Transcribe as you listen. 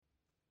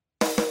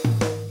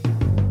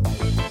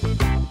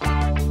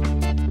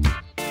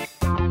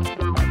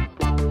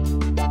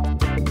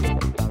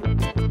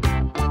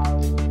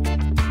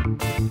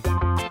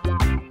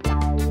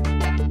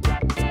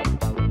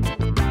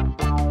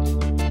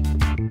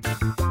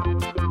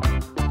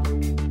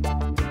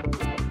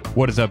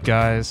What is up,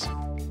 guys?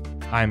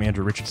 I'm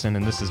Andrew Richardson,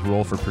 and this is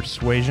Roll for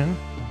Persuasion,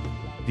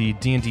 the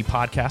D&D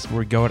podcast where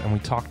we go out and we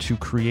talk to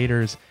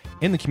creators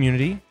in the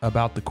community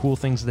about the cool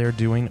things they're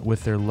doing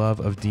with their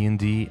love of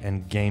D&D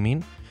and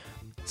gaming.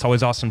 It's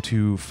always awesome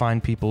to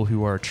find people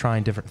who are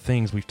trying different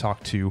things. We've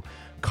talked to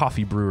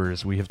coffee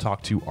brewers, we have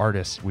talked to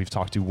artists, we've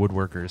talked to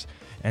woodworkers,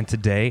 and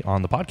today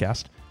on the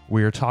podcast,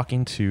 we are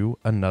talking to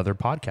another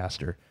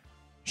podcaster.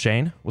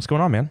 Shane, what's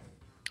going on, man?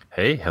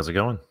 Hey, how's it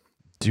going?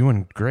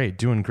 Doing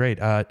great.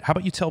 How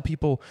about you tell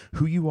people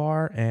who you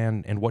are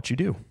and what you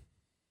do?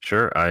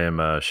 Sure. I am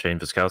Shane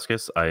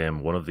Viskauskas. I am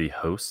one of the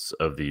hosts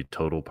of the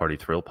Total Party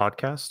Thrill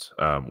podcast,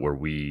 where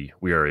we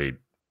are a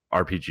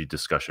RPG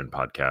discussion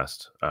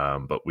podcast,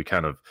 but we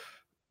kind of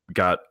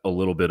got a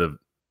little bit of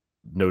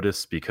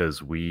notice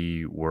because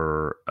we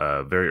were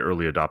very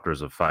early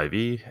adopters of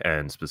 5e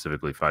and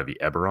specifically 5e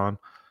Eberron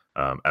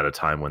at a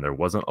time when there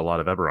wasn't a lot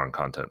of Eberron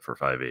content for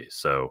 5e.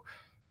 So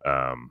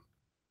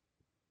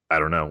I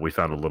don't know. We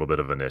found a little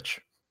bit of a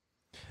niche.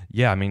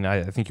 Yeah, I mean,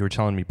 I think you were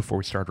telling me before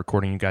we started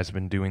recording, you guys have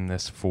been doing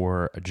this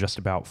for just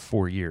about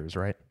 4 years,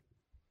 right?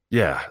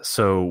 Yeah.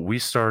 So we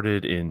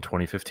started in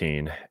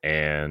 2015,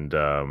 and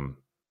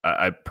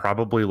I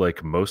probably,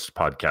 like most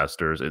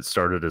podcasters, it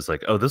started as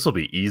like, oh, this will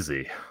be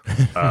easy.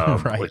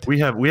 Right. Like we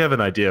have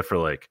an idea for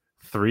like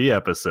 3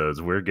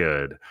 episodes. We're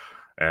good.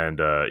 And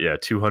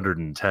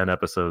 210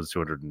 episodes,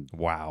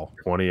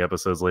 220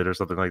 episodes later,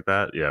 something like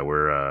that. Yeah,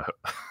 we're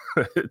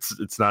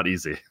it's not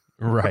easy.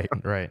 Right.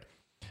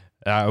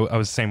 I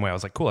was the same way. I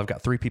was like, cool, I've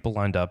got 3 people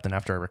lined up. Then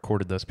after I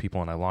recorded those people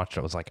and I launched,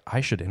 I was like,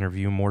 I should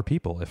interview more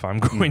people if I'm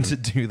going to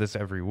do this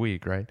every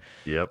week, right?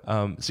 Yep.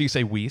 So you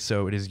say we,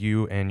 so it is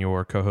you and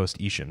your co-host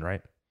Ishan,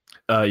 right?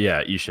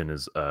 Yeah, Ishan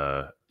is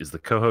the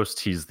co-host.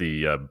 He's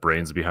the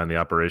brains behind the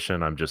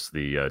operation. I'm just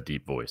the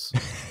deep voice.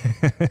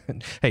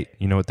 Hey,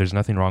 you know what? There's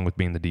nothing wrong with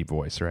being the deep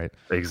voice, right?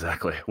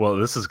 Exactly. Well,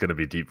 this is going to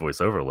be deep voice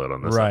overload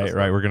on this. Right. episode.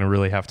 Right. We're going to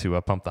really have to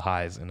pump the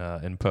highs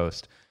in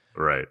post.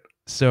 Right.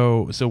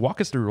 So walk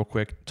us through real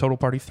quick. Total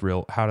Party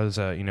Thrill. How does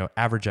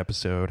average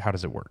episode? How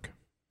does it work?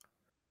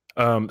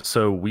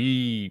 So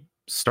we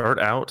start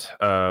out.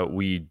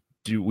 We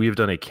have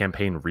done a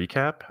campaign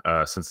recap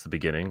since the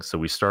beginning. So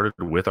we started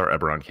with our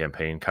Eberron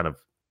campaign, kind of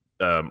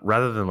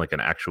rather than like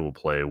an actual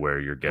play where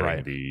you're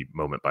getting the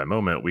moment by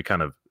moment. We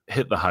kind of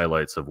hit the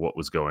highlights of what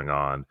was going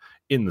on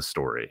in the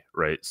story,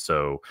 right?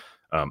 So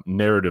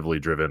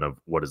narratively driven of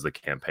what is the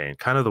campaign,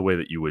 kind of the way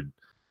that you would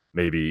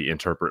maybe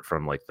interpret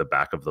from like the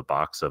back of the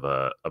box of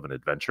an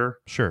adventure.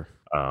 Sure.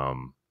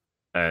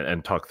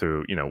 And talk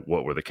through,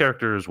 what were the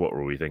characters, what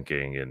were we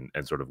thinking,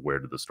 and sort of where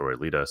did the story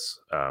lead us.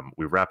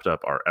 We wrapped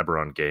up our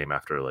Eberron game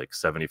after like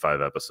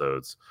 75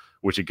 episodes,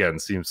 which again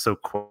seems so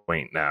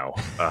quaint now.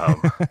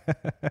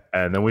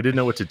 And then we didn't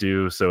know what to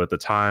do. So at the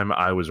time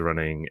I was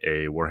running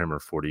a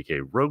Warhammer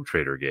 40K Rogue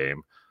Trader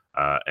game.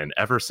 And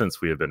ever since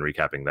we have been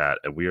recapping that,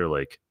 and we are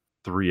like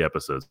 3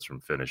 episodes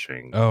from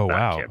finishing that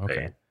campaign.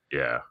 Okay.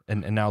 Yeah.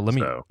 And now let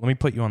me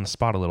put you on the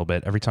spot a little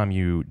bit. Every time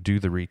you do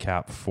the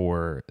recap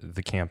for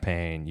the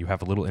campaign, you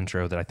have a little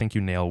intro that I think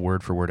you nail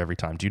word for word every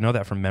time. Do you know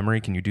that from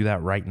memory? Can you do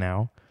that right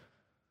now?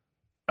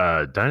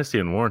 Dynasty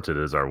Unwarranted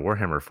is our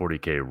Warhammer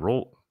 40K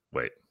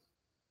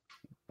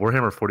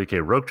Warhammer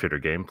 40K Rogue Trader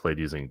game played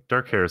using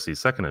Dark Heresy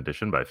 2nd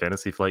Edition by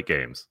Fantasy Flight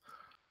Games.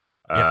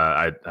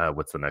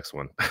 What's the next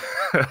one?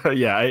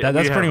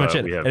 That's pretty much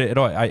it.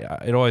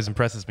 It always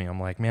impresses me. I'm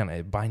like,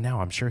 man, by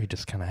now I'm sure he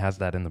just kind of has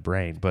that in the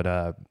brain.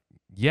 But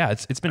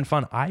it's been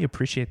fun. I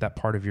appreciate that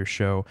part of your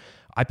show.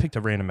 I picked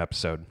a random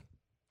episode.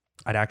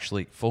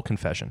 Full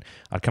confession,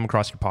 I'd come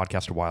across your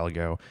podcast a while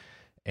ago,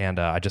 and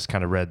I just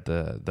kind of read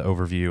the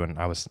overview, and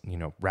I was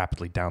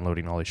rapidly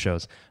downloading all these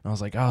shows, and I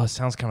was like, oh, it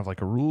sounds kind of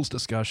like a rules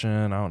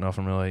discussion. I don't know if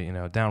I'm really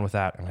down with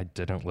that, and I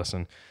didn't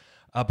listen.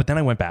 But then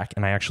I went back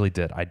and I actually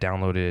did. I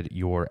downloaded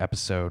your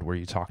episode where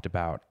you talked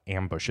about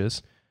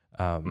ambushes.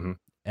 And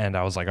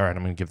I was like, all right,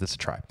 I'm going to give this a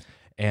try.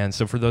 And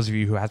so for those of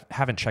you who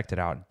haven't checked it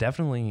out,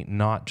 definitely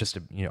not just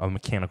a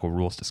mechanical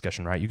rules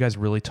discussion, right? You guys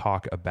really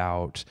talk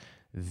about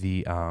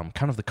the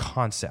kind of the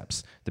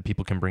concepts that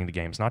people can bring to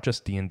games, not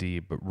just D&D,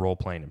 but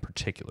role-playing in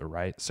particular,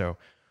 right? So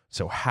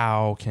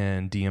how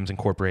can DMs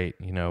incorporate,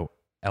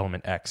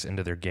 element X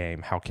into their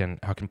game? How can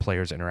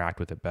players interact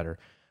with it better?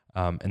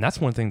 And that's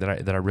one thing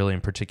that I really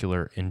in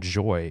particular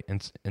enjoy.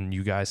 And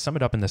you guys sum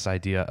it up in this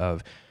idea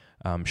of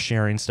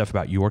sharing stuff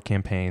about your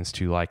campaigns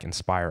to like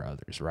inspire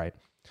others, right?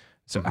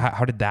 So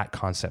how did that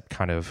concept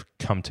kind of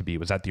come to be?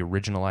 Was that the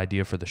original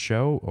idea for the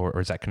show, or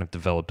is that kind of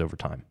developed over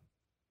time?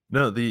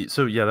 No,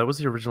 that was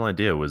the original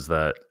idea, was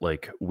that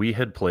like we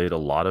had played a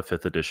lot of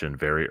 5th edition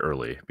very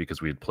early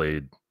because we had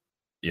played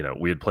in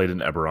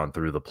Eberron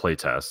through the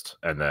playtest,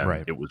 and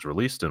then it was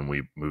released and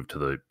we moved to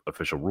the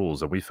official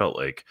rules, and we felt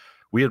like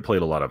we had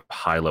played a lot of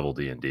high level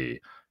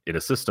D&D in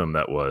a system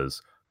that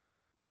was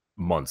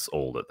months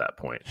old at that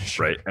point,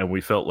 right? And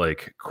we felt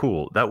like,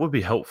 cool, that would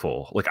be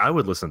helpful. Like I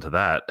would listen to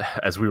that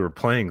as we were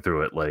playing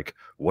through it. Like,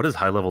 what is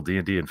high level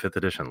D&D in 5th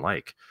edition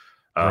like?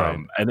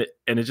 And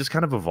it just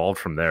kind of evolved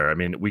from there. I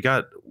mean, we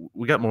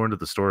we got more into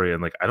the story,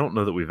 and like I don't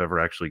know that we've ever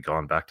actually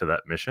gone back to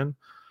that mission.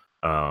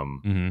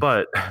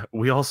 But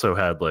we also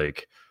had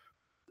like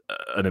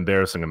an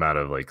embarrassing amount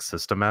of like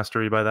system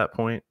mastery by that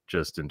point,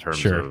 just in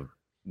terms of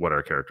what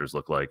our characters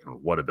look like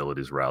and what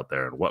abilities were out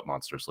there and what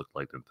monsters looked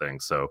like and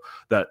things. So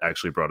that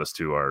actually brought us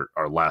to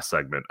our last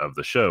segment of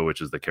the show,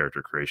 which is the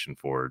Character Creation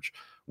Forge,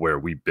 where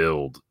we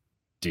build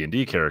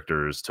D&D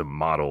characters to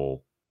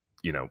model,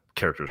 you know,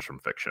 characters from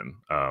fiction.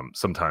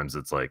 Sometimes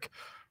it's like,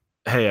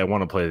 hey, I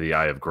want to play the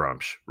Eye of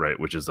Grumsh, right?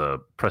 Which is a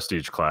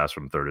prestige class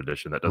from 3rd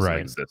edition that doesn't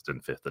exist in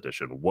 5th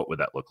edition. What would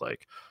that look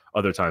like?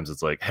 Other times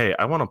it's like, hey,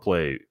 I want to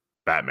play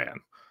Batman.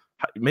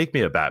 Make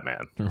me a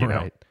Batman. You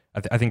know?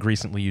 I think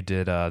recently you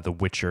did The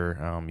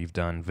Witcher. You've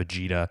done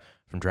Vegeta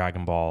from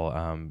Dragon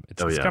Ball.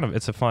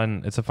 It's a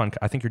fun.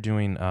 I think you're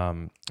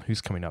doing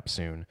who's coming up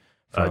soon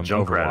from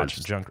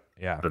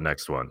Junkrat. The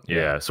next one.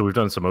 Yeah. So we've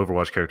done some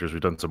Overwatch characters.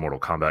 We've done some Mortal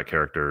Kombat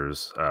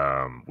characters.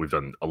 We've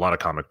done a lot of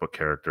comic book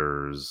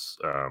characters.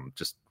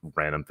 Just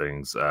random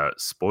things.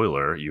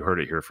 Spoiler, you heard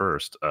it here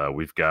first.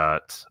 We've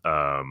got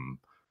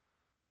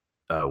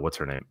what's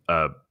her name?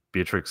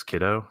 Beatrix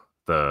Kiddo,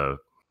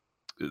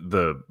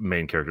 the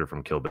main character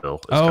from Kill Bill.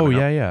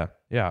 Yeah.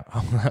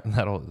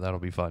 That'll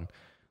be fun.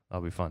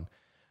 That'll be fun.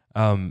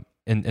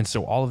 And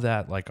so all of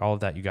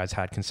that you guys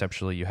had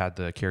conceptually, you had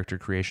the Character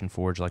Creation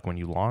Forge like when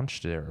you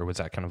launched it, or was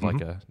that kind of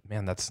like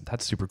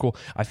that's super cool.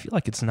 I feel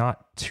like it's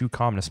not too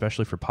common,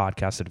 especially for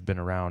podcasts that have been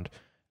around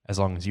as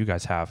long as you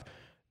guys have,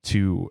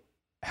 to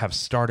have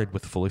started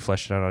with a fully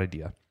fleshed out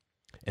idea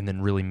and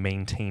then really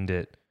maintained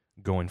it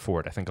going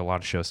forward. I think a lot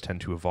of shows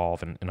tend to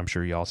evolve, and I'm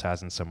sure y'all's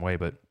has in some way,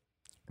 but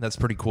that's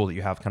pretty cool that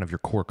you have kind of your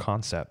core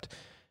concept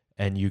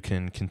and you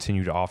can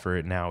continue to offer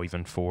it now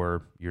even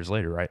 4 years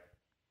later, right?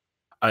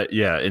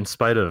 Yeah, in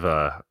spite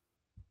of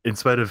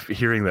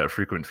hearing that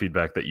frequent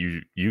feedback that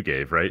you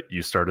gave, right?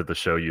 You started the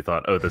show, you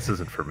thought, oh, this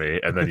isn't for me,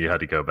 and then you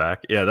had to go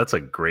back. Yeah, that's a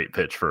great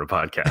pitch for a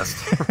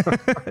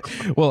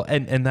podcast. Well,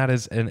 and that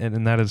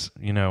is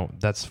you know,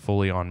 that's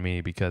fully on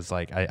me, because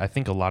like I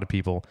think a lot of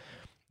people,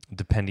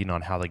 depending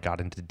on how they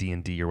got into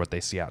D&D or what they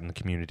see out in the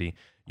community,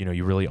 you know,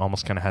 you really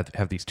almost kind of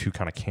have these two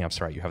kind of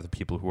camps, right? You have the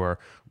people who are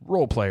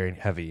role playing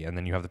heavy, and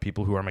then you have the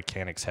people who are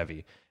mechanics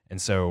heavy.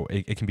 And so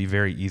it can be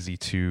very easy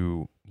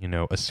to, you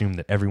know, assume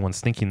that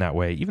everyone's thinking that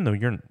way, even though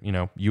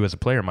you as a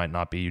player might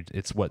not be.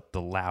 It's what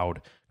the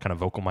loud kind of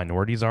vocal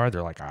minorities are.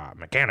 They're like,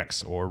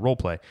 mechanics or role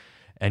play.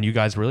 And you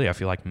guys really, I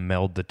feel like,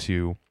 meld the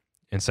two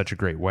in such a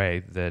great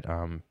way that,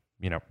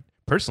 you know,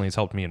 personally it's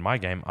helped me in my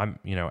game. I'm,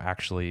 you know,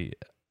 actually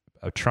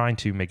trying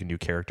to make a new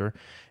character,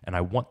 and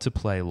I want to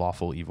play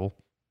Lawful Evil.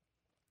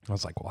 I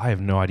was like, well, I have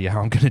no idea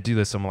how I'm going to do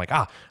this. So I'm like,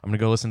 I'm going to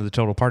go listen to the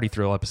Total Party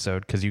Thrill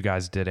episode, because you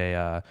guys did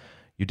a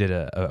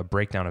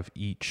breakdown of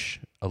each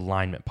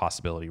alignment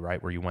possibility,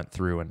 right? Where you went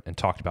through and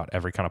talked about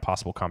every kind of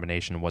possible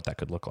combination and what that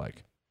could look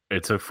like.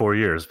 It took 4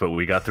 years, but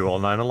we got through all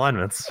 9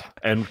 alignments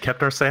and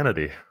kept our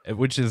sanity.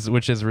 Which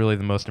is really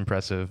the most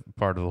impressive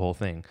part of the whole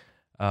thing.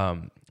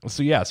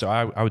 So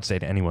I would say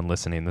to anyone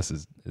listening, this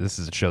is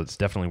a show that's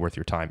definitely worth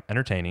your time.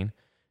 Entertaining,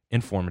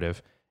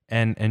 informative,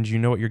 and you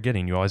know what you're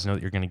getting. You always know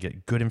that you're going to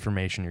get good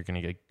information. You're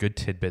going to get good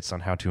tidbits on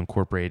how to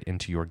incorporate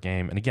into your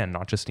game. And again,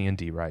 not just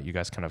D&D, right? You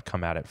guys kind of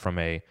come at it from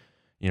a,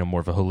 you know,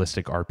 more of a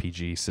holistic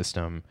RPG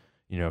system,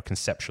 you know,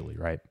 conceptually,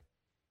 right?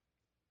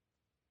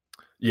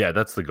 Yeah,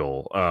 that's the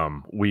goal.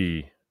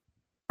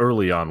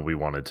 Early on, we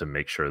wanted to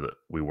make sure that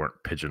we weren't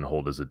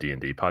pigeonholed as a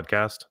D&D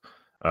podcast,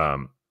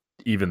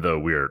 even though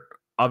we're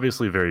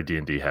obviously very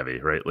D&D heavy,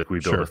 right? Like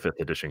we build a 5th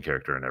edition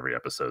character in every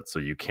episode, so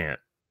you can't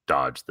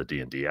dodge the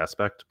D&D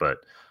aspect. But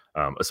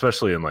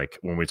especially in like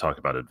when we talk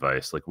about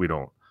advice, like we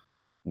don't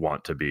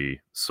want to be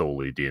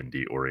solely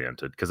D&D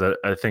oriented, because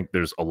I think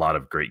there's a lot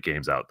of great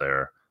games out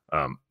there.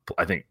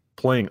 I think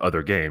playing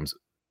other games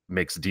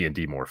makes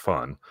D&D more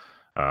fun,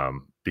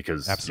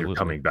 because you're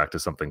coming back to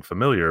something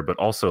familiar, but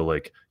also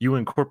like you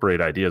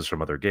incorporate ideas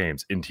from other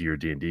games into your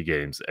D&D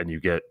games, and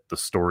you get the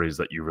stories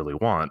that you really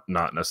want,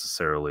 not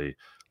necessarily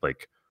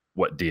like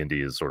what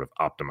D&D is sort of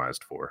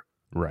optimized for.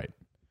 Right.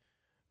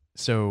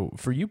 So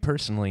for you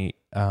personally,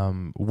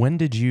 when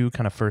did you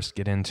kind of first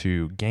get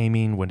into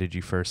gaming? When did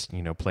you first,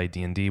 you know, play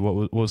D&D?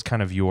 What was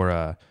kind of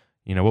your,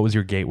 you know, what was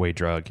your gateway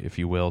drug, if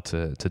you will,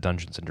 to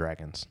Dungeons and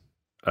Dragons?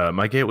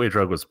 My gateway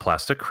drug was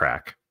plastic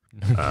crack.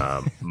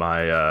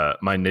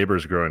 My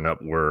neighbors growing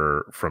up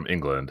were from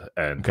England,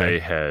 and they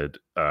had,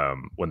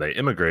 when they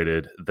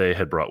immigrated, they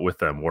had brought with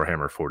them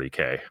Warhammer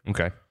 40K.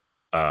 Okay.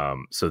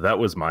 So that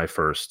was my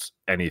first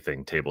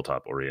anything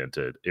tabletop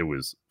oriented. It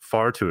was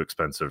far too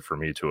expensive for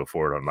me to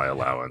afford on my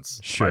allowance.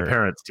 My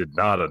parents did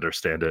not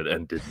understand it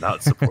and did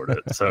not support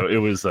it. So it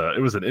was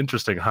an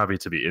interesting hobby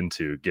to be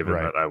into, given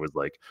that I was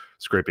like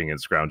scraping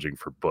and scrounging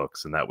for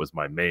books, and that was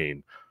my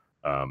main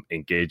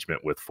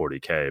engagement with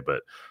 40K.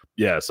 But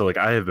yeah, so like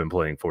I have been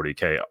playing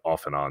 40K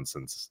off and on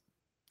since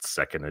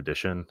 2nd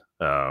edition,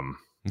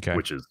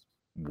 which is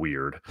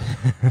weird.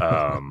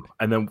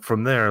 And then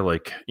from there,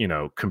 like, you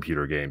know,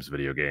 computer games,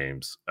 video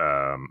games,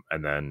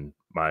 and then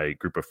my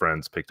group of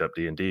friends picked up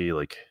D&D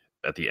like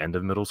at the end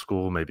of middle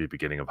school, maybe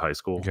beginning of high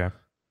school.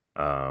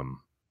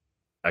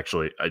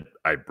 Actually,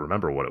 I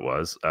remember what it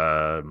was.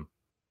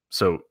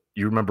 So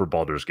you remember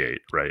Baldur's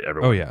Gate, right?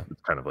 Oh yeah,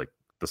 it's kind of like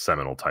the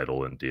seminal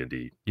title in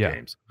D&D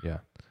games. Yeah.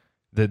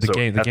 The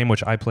game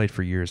which I played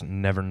for years,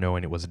 never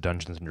knowing it was a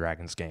Dungeons and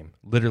Dragons game,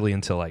 literally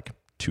until like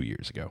 2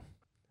 years ago.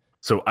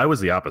 So I was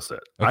the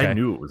opposite. Okay. I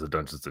knew it was a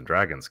Dungeons and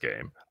Dragons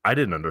game. I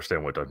didn't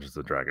understand what Dungeons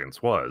and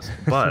Dragons was,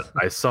 but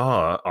I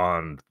saw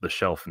on the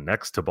shelf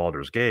next to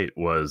Baldur's Gate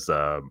was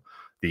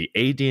the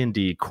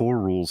AD&D Core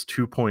Rules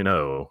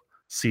 2.0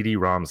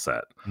 CD-ROM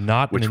set.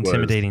 Not an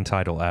intimidating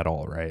title at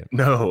all, right?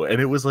 No, and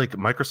it was like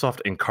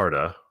Microsoft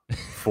Encarta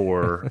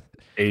for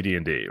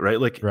AD&D, right?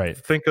 Like,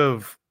 think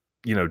of,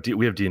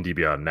 we have D&D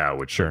Beyond now,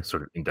 which sort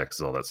of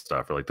indexes all that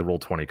stuff, or like the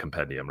Roll20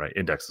 Compendium, right?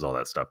 Indexes all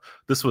that stuff.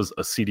 This was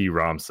a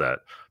CD-ROM set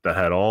that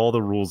had all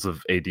the rules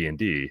of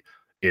AD&D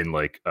in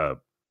like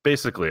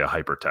basically a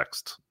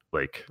hypertext,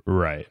 like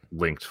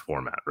linked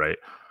format, right?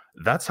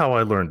 That's how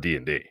I learned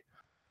D&D.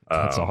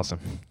 That's awesome.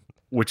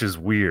 Which is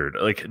weird.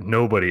 Like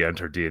nobody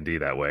entered D&D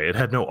that way. It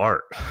had no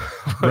art.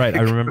 Right.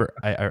 I remember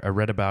I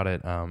read about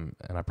it, and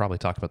I probably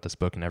talked about this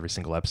book in every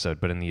single episode,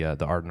 but in the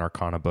Art and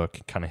Arcana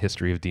book, kind of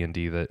history of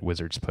D&D that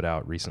Wizards put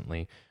out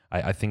recently,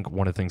 I think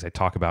one of the things I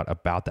talk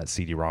about that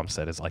CD-ROM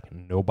set is like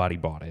nobody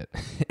bought it.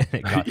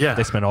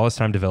 They spent all this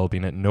time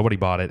developing it. Nobody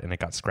bought it, and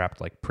it got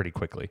scrapped like pretty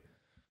quickly.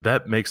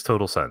 That makes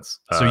total sense.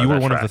 So you were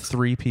one of the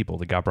 3 people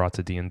that got brought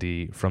to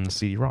D&D from the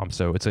CD-ROM.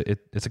 So it's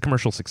a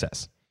commercial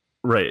success.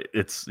 Right.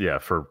 It's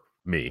for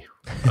me,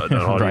 an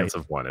audience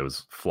of 1. It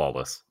was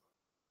flawless.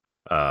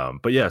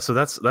 But yeah, so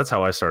that's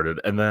how I started.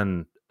 And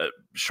then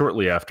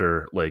shortly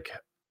after, like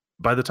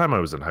by the time I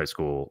was in high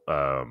school,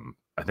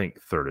 I think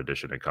 3rd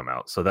edition had come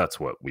out. So that's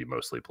what we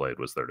mostly played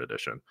was 3rd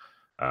edition.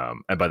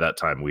 And by that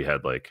time we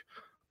had like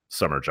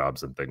summer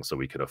jobs and things, so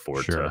we could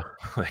afford to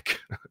like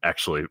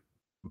actually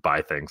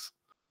buy things.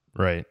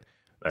 Right.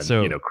 And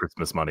so,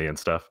 Christmas money and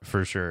stuff.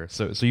 For sure.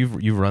 So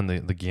you've run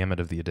the gamut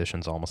of the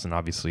editions almost, and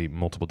obviously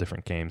multiple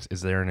different games.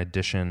 Is there an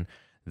edition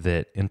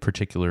that in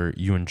particular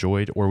you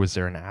enjoyed, or was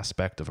there an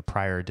aspect of a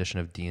prior edition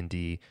of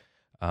D&D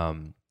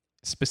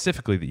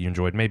specifically that you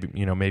enjoyed?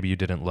 Maybe you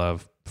didn't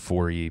love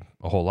 4E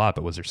a whole lot,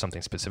 but was there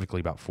something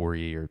specifically about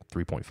 4E or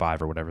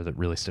 3.5 or whatever that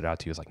really stood out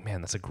to you as like, man,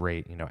 that's a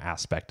great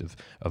aspect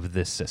of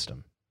this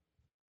system?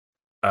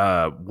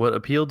 What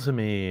appealed to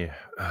me?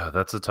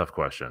 That's a tough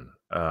question.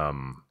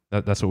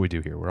 That's what we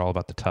do here. We're all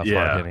about the tough,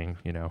 hard-hitting,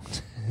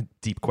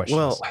 deep questions.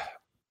 Well,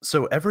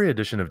 so every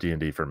edition of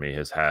D&D for me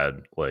has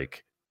had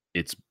like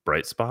its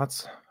bright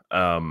spots,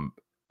 and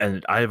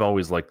I've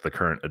always liked the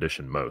current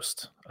edition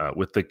most,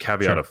 with the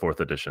caveat of 4th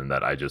edition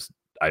that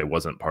I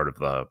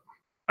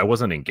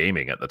wasn't in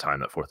gaming at the time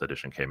that 4th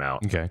edition came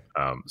out. Okay.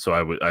 So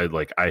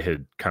I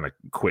had kind of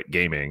quit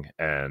gaming,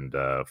 and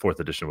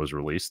 4th edition was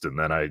released, and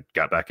then I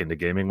got back into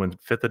gaming when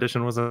 5th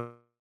edition was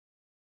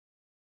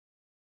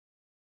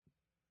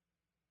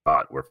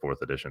where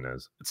 4th edition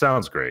is. It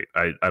sounds great.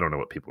 I don't know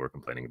what people were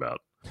complaining about.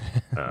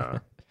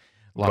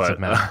 Lots of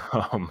math.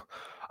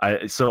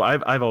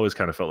 I've always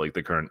kind of felt like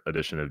the current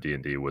edition of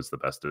D&D was the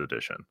best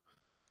edition.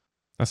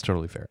 That's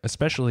totally fair.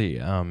 Especially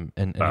and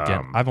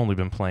again, I've only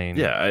been playing.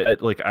 Yeah,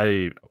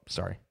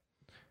 sorry.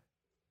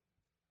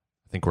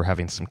 I think we're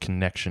having some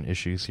connection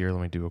issues here.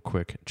 Let me do a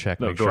quick check.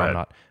 Make sure I'm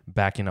not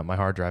backing up my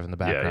hard drive in the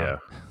background.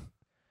 Yeah.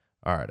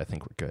 All right, I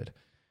think we're good.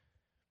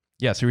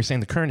 Yeah, so you were saying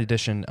the current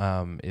edition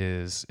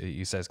is,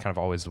 you said, is kind of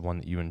always the one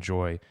that you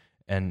enjoy.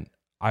 And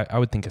I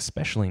would think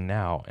especially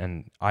now,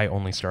 and I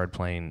only started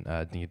playing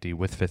D&D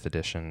with 5th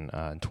edition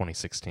in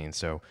 2016,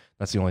 so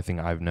that's the only thing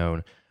I've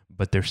known.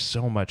 But there's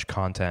so much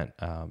content,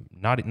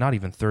 not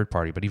even third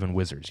party, but even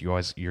Wizards.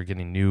 You're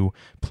getting new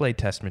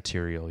playtest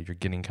material. You're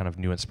getting kind of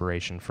new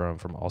inspiration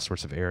from all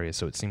sorts of areas.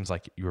 So it seems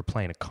like you were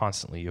playing a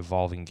constantly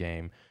evolving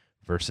game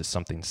versus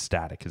something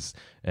static.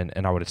 And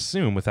I would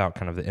assume, without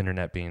kind of the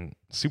internet being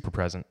super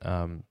present,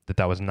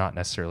 that was not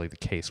necessarily the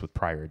case with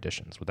prior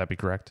editions. Would that be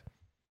correct?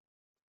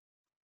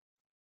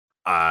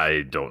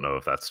 I don't know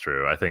if that's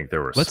true. I think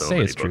there were Let's say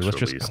it's true. Let's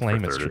just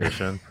claim it's true.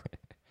 Edition.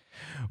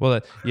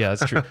 Well, yeah,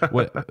 that's true.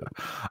 What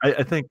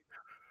I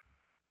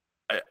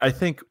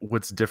think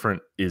what's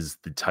different is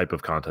the type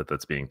of content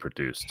that's being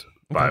produced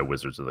by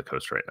Wizards of the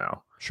Coast right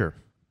now. Sure.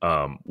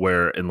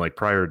 Where in like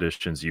prior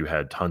editions you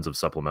had tons of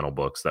supplemental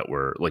books that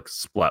were like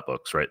splat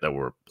books, right? That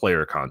were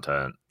player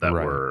content, that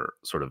were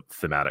sort of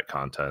thematic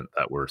content,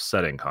 that were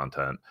setting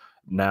content.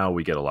 Now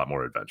we get a lot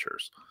more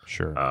adventures.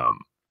 Sure.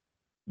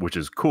 Which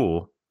is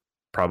cool.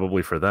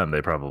 Probably for them,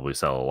 they probably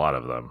sell a lot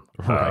of them.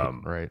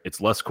 Right. It's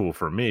less cool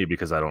for me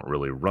because I don't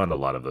really run a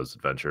lot of those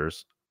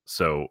adventures.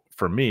 So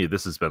for me,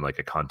 this has been like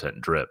a content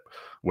drip.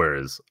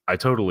 Whereas I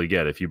totally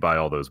get if you buy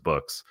all those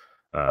books,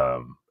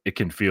 it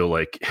can feel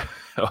like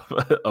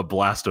a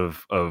blast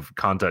of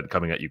content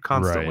coming at you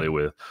constantly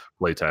with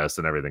playtests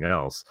and everything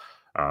else.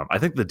 I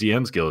think the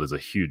DMs Guild is a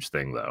huge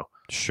thing, though.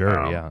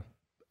 Sure, yeah.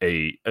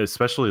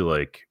 Especially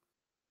like,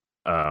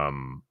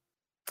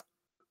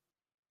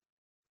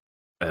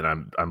 and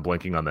I'm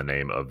blanking on the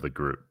name of the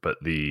group, but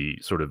the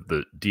sort of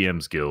the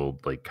DMs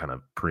Guild, like kind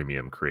of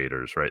premium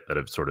creators, right, that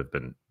have sort of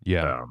been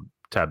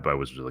tabbed by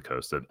Wizards of the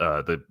Coast.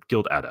 The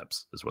Guild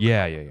Adepts is what.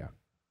 Yeah.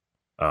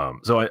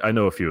 So I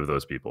know a few of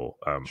those people.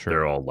 Sure.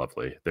 They're all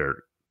lovely.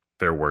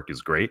 Their work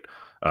is great.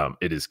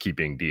 It is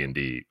keeping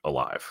D&D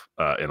alive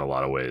in a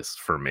lot of ways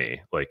for me.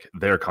 Like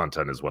their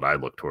content is what I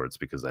look towards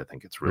because I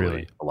think it's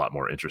really a lot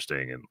more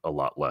interesting and a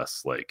lot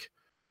less like,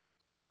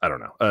 I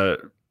don't know.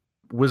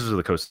 Wizards of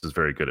the Coast is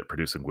very good at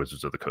producing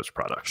Wizards of the Coast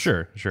products.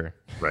 Sure.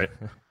 Right.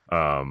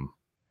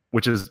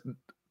 Which is,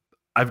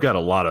 I've got a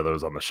lot of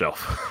those on the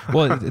shelf.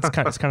 Well, it's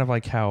kind of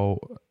like how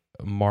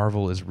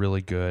Marvel is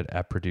really good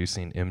at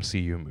producing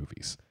MCU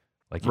movies.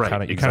 Like you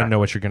kind of know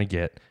what you're going to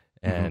get.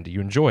 And you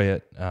enjoy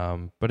it,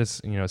 but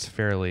it's it's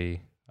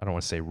fairly, I don't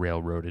want to say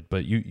railroaded,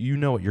 but you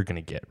know what you're going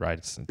to get, right?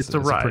 It's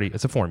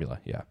a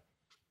formula, yeah.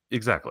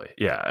 Exactly,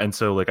 yeah. And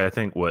so like I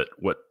think what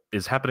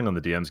is happening on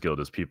the DMs Guild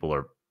is people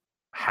are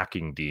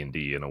hacking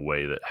D&D in a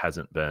way that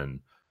hasn't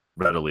been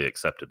readily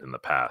accepted in the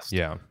past,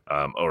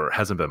 or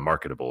hasn't been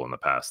marketable in the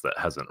past, that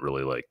hasn't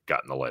really like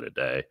gotten the light of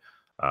day.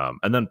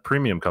 And then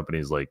premium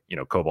companies like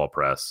Cobalt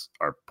Press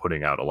are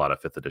putting out a lot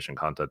of 5th edition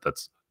content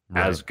that's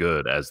as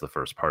good as the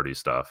first party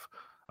stuff.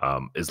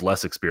 Is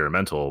less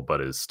experimental, but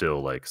is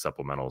still like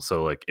supplemental.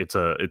 So like it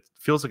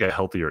feels like a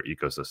healthier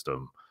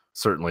ecosystem,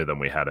 certainly than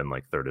we had in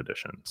like 3rd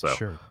edition.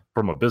 So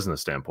from a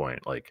business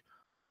standpoint, like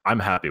I'm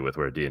happy with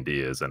where D&D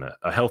is, and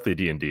a healthy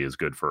D&D is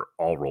good for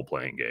all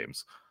role-playing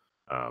games,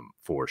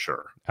 for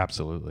sure.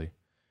 Absolutely.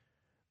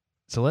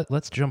 So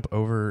let's jump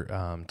over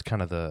to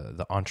kind of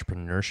the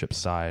entrepreneurship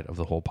side of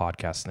the whole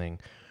podcast thing.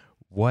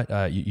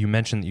 What you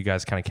mentioned that you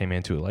guys kind of came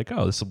into it like,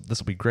 oh, this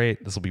will be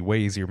great. This will be way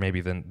easier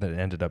maybe than it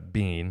ended up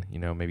being.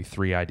 Maybe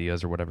 3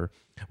 ideas or whatever.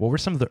 What were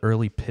some of the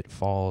early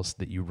pitfalls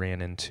that you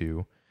ran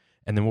into,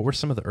 and then what were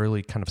some of the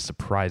early kind of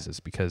surprises?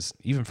 Because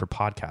even for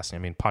podcasting, I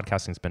mean,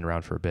 podcasting's been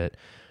around for a bit,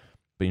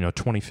 but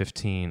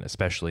 2015,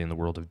 especially in the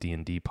world of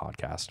D&D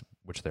podcast,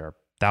 which there are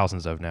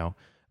thousands of now,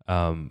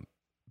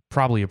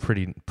 probably a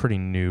pretty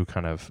new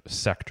kind of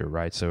sector,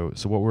 right? So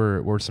what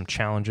were some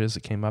challenges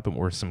that came up, and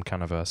what were some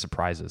kind of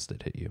surprises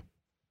that hit you?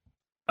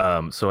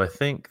 So I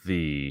think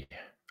the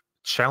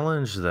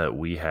challenge that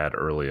we had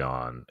early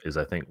on is,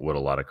 I think what a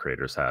lot of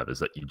creators have is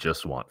that you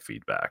just want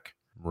feedback.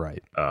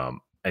 Right.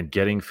 And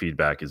getting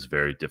feedback is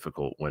very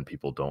difficult when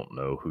people don't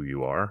know who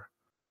you are.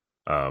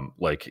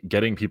 Like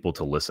getting people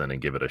to listen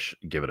and give it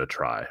a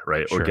try,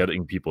 right? Or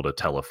getting people to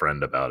tell a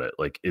friend about it,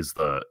 like is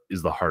the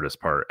hardest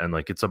part. And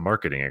like it's a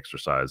marketing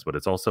exercise, but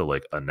it's also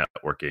like a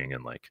networking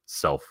and like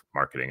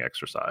self-marketing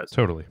exercise.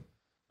 Totally.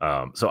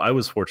 So I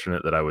was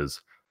fortunate that I was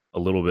a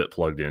little bit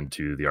plugged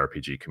into the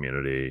RPG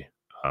community.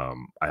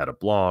 I had a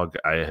blog.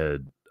 I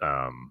had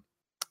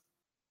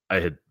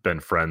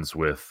been friends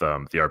with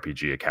the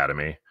RPG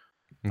Academy,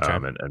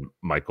 and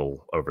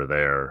Michael over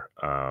there.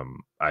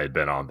 I had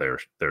been on their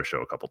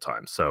show a couple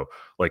times, so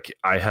like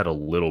I had a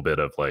little bit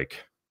of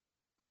like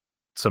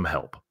some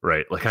help,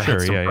 right? Like I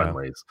had some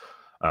friendlies,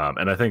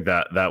 and I think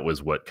that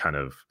was what kind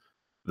of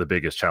the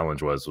biggest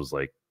challenge was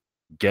like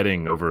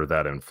getting over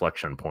that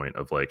inflection point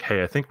of like,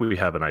 hey, I think we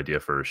have an idea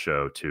for a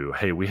show, to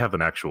hey, we have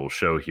an actual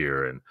show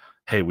here, and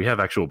hey, we have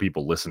actual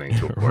people listening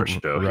to our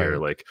show here.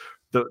 Like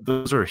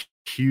those are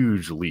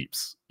huge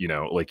leaps,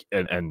 like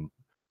and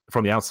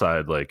from the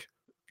outside, like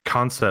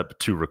concept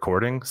to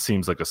recording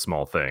seems like a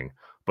small thing,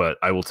 but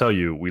I will tell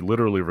you, we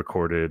literally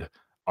recorded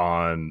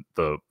on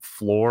the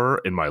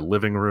floor in my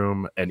living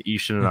room, and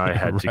Ishan and I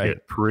had to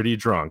get pretty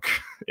drunk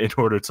in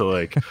order to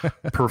like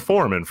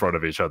perform in front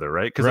of each other,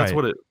 right? Because that's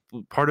what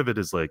part of it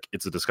is, like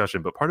it's a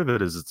discussion, but part of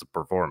it is it's a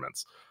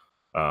performance.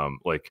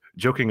 Like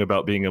joking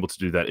about being able to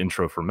do that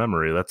intro from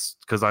memory, that's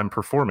because I'm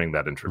performing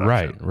that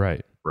introduction.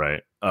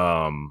 Right.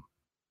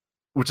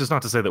 Which is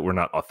not to say that we're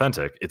not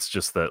authentic. It's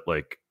just that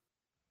like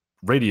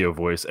radio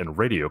voice and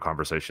radio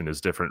conversation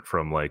is different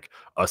from like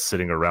us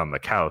sitting around the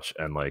couch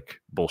and like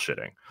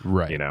bullshitting,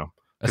 right?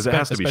 Because it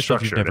has to be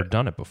structured. If you've never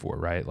done it before,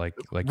 right? Like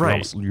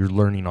you're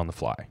learning on the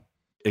fly.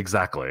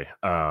 Exactly.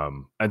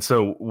 And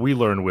so we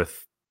learn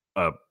with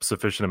a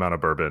sufficient amount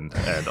of bourbon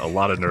and a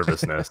lot of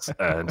nervousness,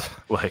 and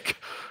like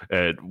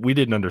we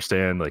didn't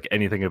understand like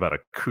anything about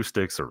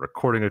acoustics or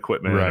recording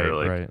equipment or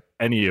like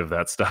any of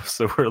that stuff.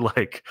 So we're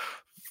like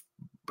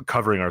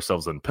covering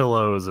ourselves in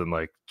pillows and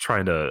like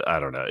trying to, I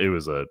don't know.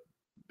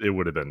 It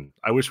would have been,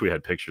 I wish we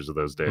had pictures of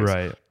those days.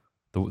 Right.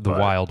 The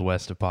Wild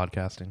West of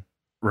podcasting.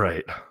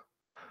 Right.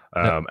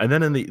 And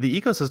then in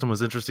the ecosystem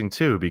was interesting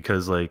too,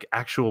 because like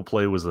actual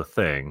play was a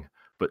thing,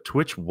 but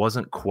Twitch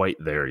wasn't quite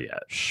there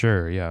yet.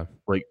 Sure. Yeah.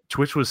 Like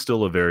Twitch was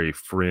still a very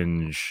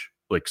fringe,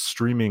 like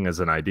streaming as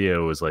an idea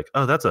was like,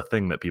 oh, that's a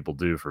thing that people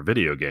do for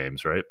video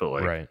games. Right. But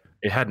like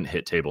it hadn't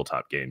hit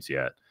tabletop games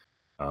yet.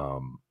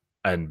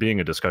 And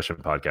being a discussion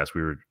podcast,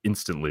 we were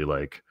instantly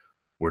like,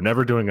 we're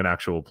never doing an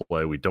actual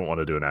play. We don't want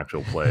to do an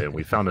actual play. And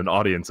we found an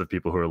audience of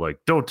people who are like,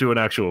 don't do an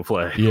actual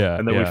play. Yeah.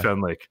 And then we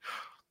found like,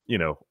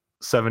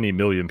 70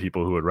 million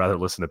people who would rather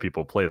listen to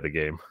people play the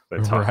game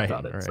than talk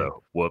about it.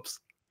 So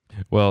whoops.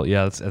 Well,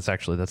 yeah,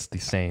 that's the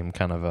same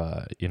kind of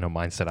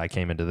mindset I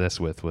came into this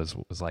with was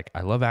like,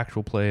 I love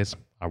actual plays.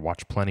 I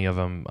watch plenty of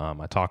them.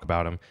 I talk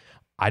about them.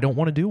 I don't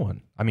want to do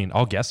one. I mean,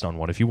 I'll guest on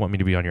one. If you want me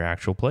to be on your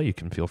actual play, you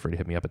can feel free to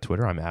hit me up at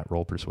Twitter. I'm at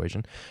Roll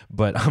Persuasion,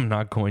 but I'm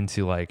not going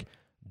to like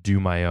do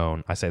my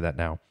own. I say that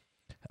now.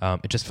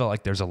 It just felt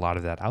like there's a lot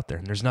of that out there,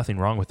 and there's nothing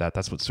wrong with that.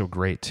 That's what's so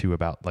great too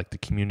about like the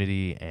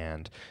community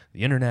and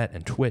the internet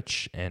and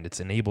Twitch, and it's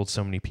enabled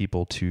so many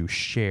people to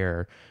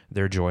share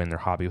their joy and their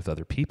hobby with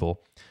other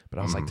people. But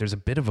I was like, there's a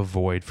bit of a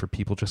void for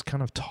people just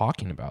kind of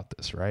talking about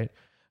this, right?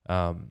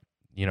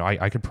 You know,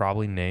 I could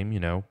probably name, you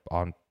know,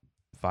 on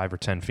 5 or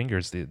 10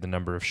 fingers the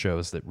number of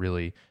shows that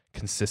really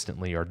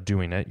consistently are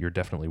doing it. You're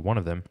definitely one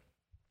of them.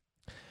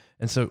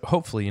 And so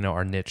hopefully, you know,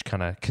 our niche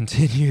kind of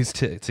continues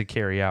to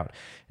carry out,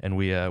 and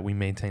we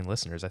maintain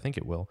listeners. I think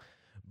it will.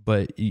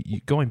 But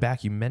going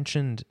back, you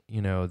mentioned,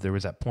 you know, there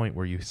was that point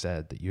where you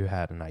said that you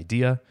had an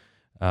idea,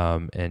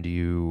 and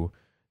you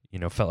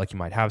know, felt like you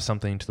might have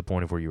something, to the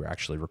point of where you were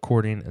actually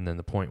recording, and then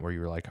the point where you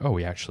were like, oh,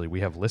 we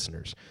have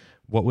listeners.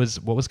 What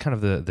was kind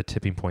of the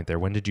tipping point there?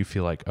 When did you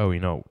feel like, oh, you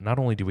know, not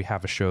only do we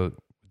have a show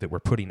that we're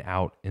putting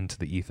out into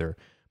the ether,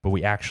 but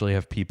we actually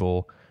have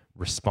people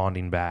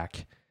responding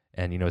back,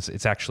 and, you know,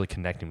 it's actually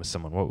connecting with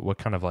someone? What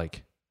kind of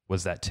like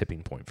was that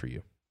tipping point for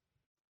you?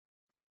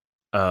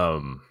 I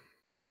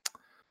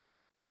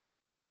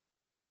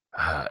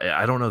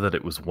don't know that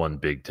it was one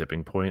big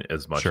tipping point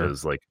as much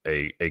as like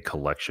a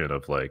collection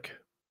of like,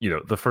 you know,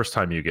 the first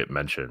time you get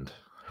mentioned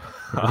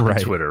on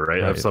Twitter,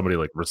 right? Of somebody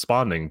like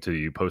responding to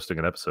you posting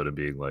an episode and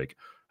being like,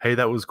 hey,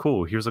 that was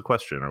cool, here's a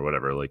question or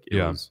whatever. Like it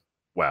was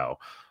wow.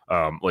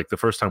 Like the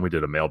first time we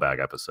did a mailbag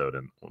episode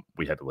and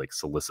we had to like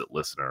solicit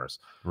listeners.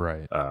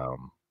 Right.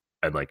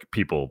 And like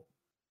people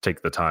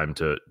take the time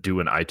to do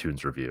an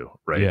iTunes review,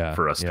 right?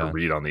 For us to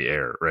read on the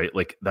air, right?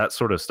 Like that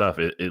sort of stuff,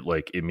 it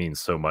like, it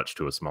means so much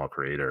to a small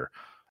creator.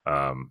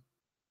 And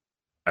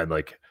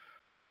like,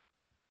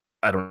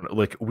 I don't know,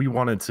 like we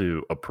wanted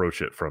to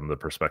approach it from the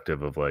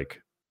perspective of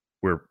like,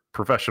 we're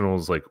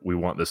professionals, like we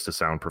want this to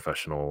sound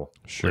professional.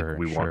 Sure. Like,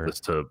 we want this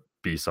to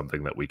be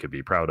something that we could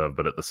be proud of,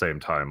 but at the same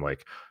time,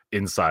 like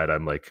inside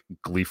I'm like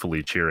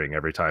gleefully cheering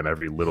every time,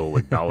 every little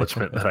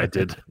acknowledgement that I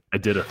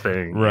did a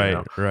thing. Right. You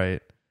know?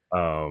 Right.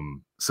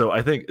 So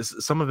I think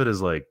some of it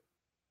is like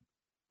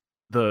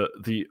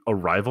the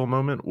arrival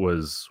moment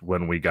was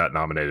when we got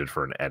nominated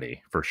for an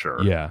Emmy, for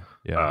sure. Yeah.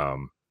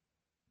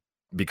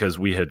 Because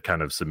we had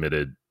kind of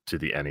submitted to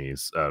the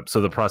Ennies.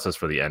 So the process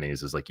for the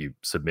Ennies is like you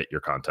submit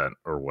your content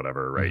or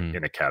whatever, right?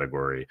 In a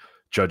category,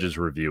 judges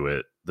review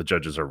it. The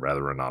judges are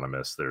rather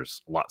anonymous.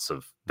 There's lots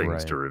of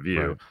things to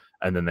review,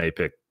 and then they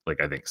pick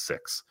like, I think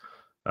 6,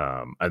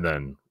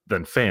 and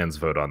then fans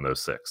vote on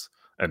those 6.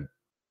 And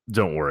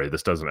don't worry,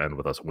 this doesn't end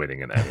with us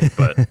winning an Emmy,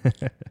 but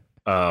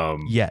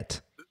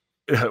yet.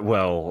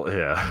 Well,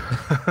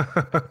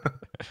 yeah.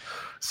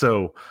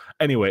 So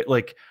anyway,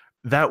 like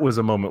that was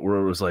a moment where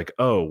it was like,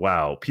 oh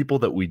wow, people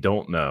that we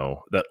don't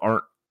know, that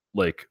aren't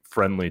like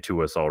friendly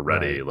to us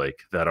already, like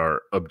that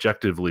are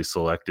objectively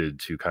selected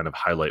to kind of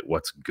highlight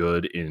what's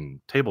good in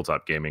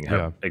tabletop gaming,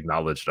 have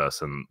acknowledged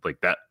us, and like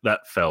that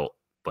felt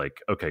like,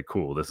 okay,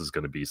 cool, this is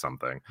going to be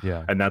something.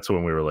 And that's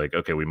when we were like,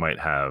 okay,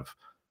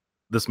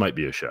 this might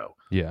be a show.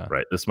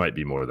 Right. This might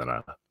be more than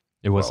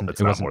it's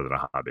not more than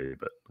a hobby,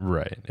 but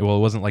right. Well, it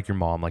wasn't like your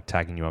mom like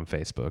tagging you on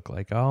Facebook,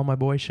 like, oh, my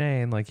boy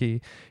Shane, like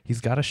he's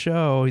got a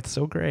show, it's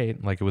so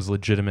great. Like it was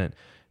legitimate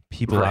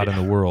people out in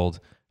the world,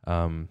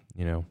 you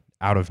know,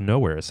 out of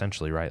nowhere,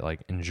 essentially, right?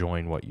 Like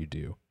enjoying what you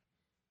do.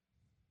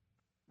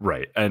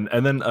 Right. And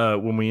then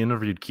when we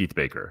interviewed Keith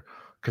Baker,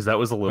 because that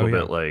was a little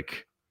bit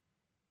like,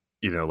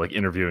 you know, like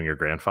interviewing your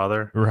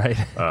grandfather. Right.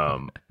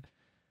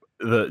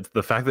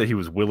 The fact that he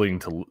was willing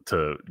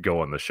to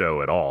go on the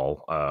show at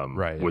all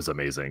was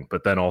amazing.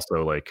 But then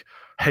also like,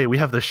 hey, we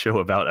have this show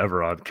about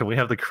Eberron. Can we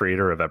have the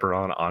creator of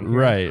Eberron on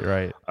here?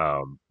 Right.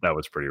 That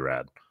was pretty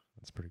rad.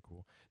 That's pretty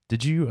cool.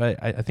 Did you,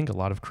 I think a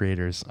lot of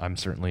creators, I'm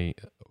certainly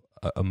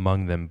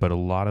among them, but a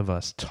lot of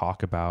us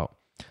talk about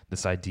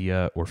this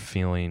idea or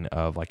feeling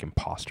of like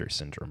imposter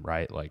syndrome,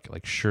 right? Like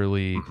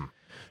surely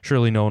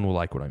no one will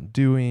like what I'm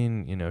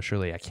doing. You know,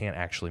 surely I can't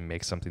actually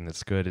make something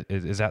that's good.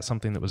 Is that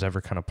something that was ever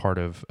kind of part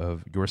of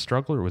your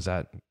struggle, or was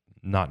that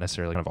not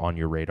necessarily kind of on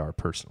your radar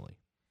personally?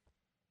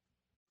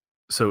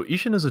 So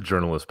Ishan is a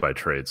journalist by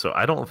trade, so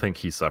I don't think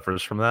he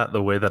suffers from that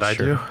the way that I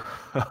do.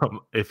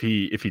 If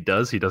he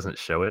does, he doesn't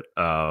show it.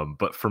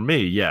 But for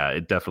me, yeah,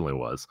 it definitely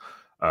was.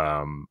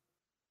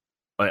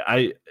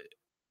 I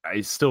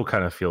still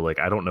kind of feel like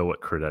I don't know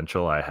what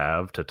credential I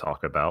have to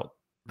talk about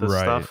this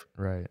stuff.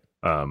 Right.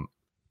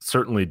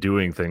 Certainly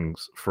doing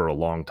things for a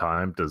long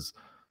time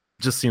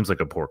just seems like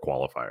a poor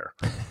qualifier,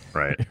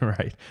 right?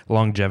 Right.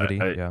 Longevity.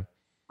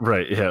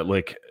 Right. Yeah.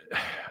 Like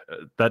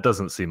that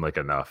doesn't seem like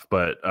enough,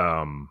 but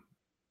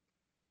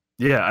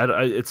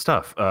it's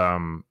tough.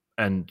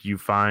 And you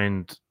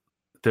find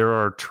there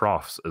are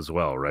troughs as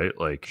well, right?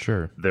 Like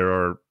there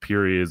are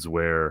periods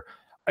where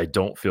I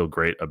don't feel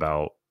great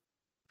about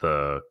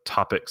the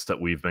topics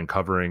that we've been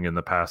covering in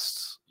the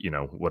past, you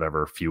know,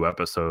 whatever few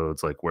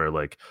episodes, like where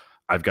like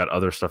I've got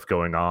other stuff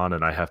going on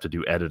and I have to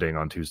do editing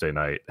on Tuesday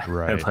night.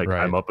 Right. And like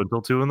I'm up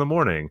until 2 a.m.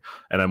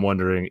 and I'm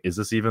wondering, is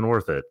this even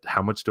worth it?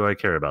 How much do I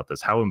care about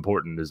this? How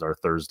important is our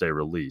Thursday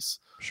release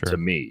to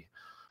me?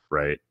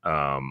 Right.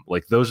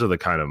 Like those are the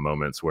kind of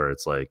moments where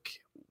it's like,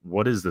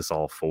 what is this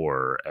all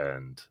for?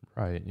 And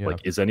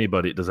like, does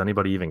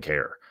anybody even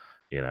care?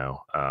 You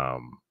know,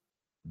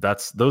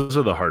 those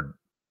are the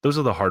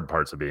hard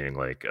parts of being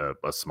like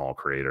a small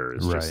creator,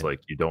 is just like,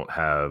 you don't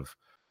have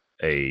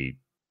an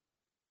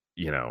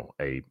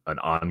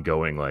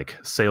ongoing like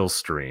sales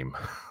stream.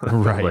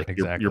 Right. Like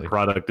exactly. your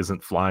product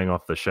isn't flying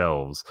off the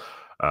shelves.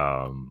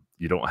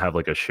 You don't have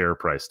like a share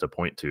price to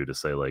point to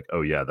say like,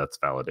 oh yeah, that's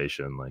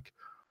validation. Like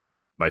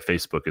my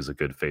Facebook is a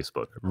good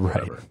Facebook.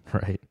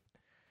 Right.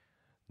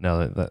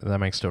 No, that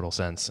makes total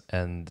sense.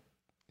 And,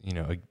 you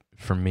know,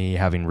 for me,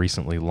 having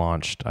recently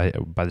launched,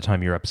 by the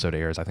time your episode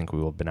airs, I think we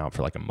will have been out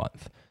for like a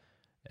month.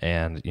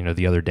 And, you know,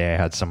 the other day I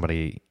had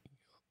somebody,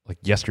 like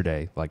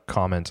yesterday, like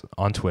comment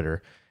on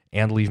Twitter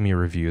and leave me a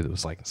review that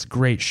was like, it's a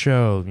great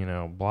show, you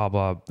know, blah,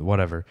 blah,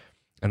 whatever.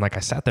 And like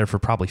I sat there for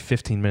probably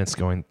 15 minutes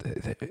going,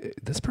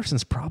 this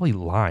person's probably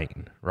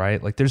lying,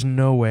 right? Like there's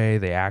no way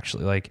they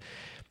actually like,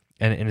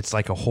 and it's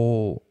like a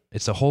whole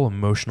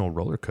emotional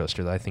roller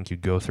coaster that I think you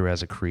go through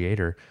as a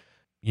creator.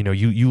 You know,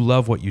 you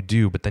love what you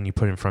do, but then you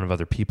put it in front of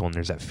other people and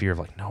there's that fear of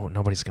like, no,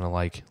 nobody's going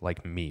to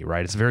like me,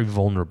 right? It's very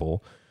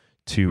vulnerable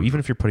to, even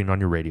if you're putting on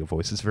your radio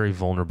voice, it's very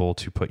vulnerable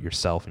to put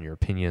yourself and your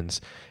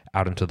opinions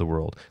out into the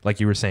world.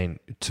 Like you were saying,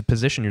 to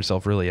position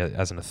yourself really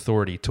as an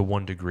authority to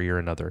one degree or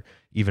another,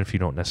 even if you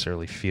don't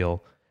necessarily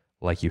feel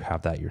like you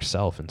have that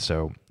yourself. And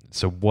so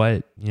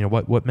what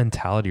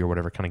mentality or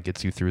whatever kind of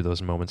gets you through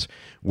those moments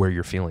where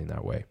you're feeling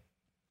that way?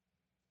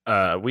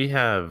 We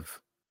have,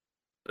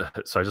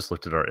 so I just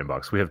looked at our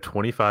inbox. We have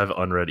 25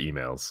 unread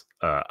emails.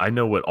 I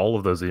know what all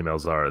of those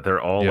emails are.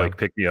 They're all like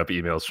pick me up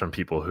emails from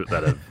people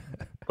that have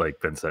like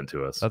been sent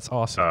to us. That's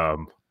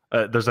awesome.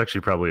 There's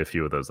actually probably a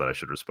few of those that I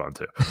should respond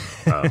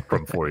to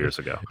from 4 years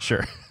ago.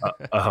 Sure.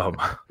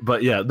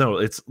 But yeah, no,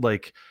 it's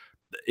like,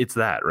 it's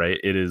that, right?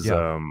 It is,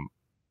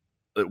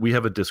 we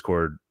have a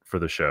Discord for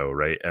the show,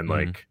 right? And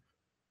like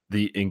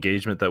the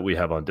engagement that we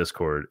have on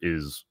Discord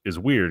is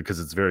weird because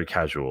it's very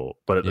casual,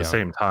 but at the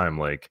same time,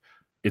 like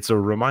it's a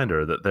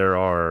reminder that there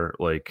are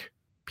like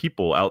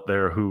people out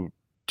there who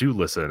do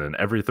listen, and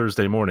every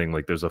Thursday morning,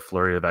 like there's a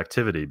flurry of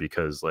activity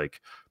because like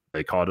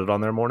they caught it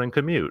on their morning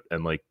commute,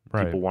 and like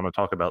people want to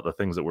talk about the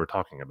things that we're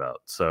talking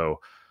about. So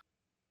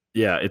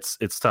yeah, it's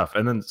tough.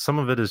 And then some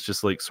of it is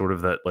just like sort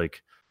of that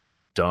like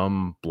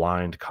dumb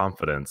blind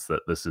confidence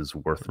that this is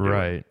worth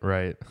doing.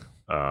 Right.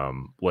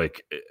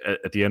 Like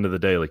at the end of the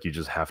day, like you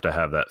just have to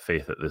have that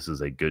faith that this is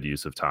a good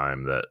use of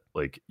time, that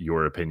like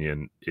your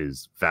opinion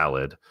is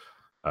valid,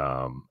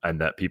 and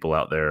that people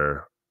out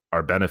there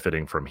are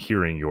benefiting from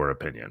hearing your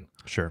opinion.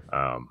 Sure.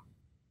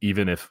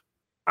 Even if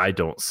I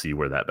don't see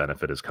where that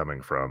benefit is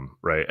coming from,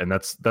 right? And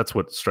that's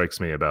what strikes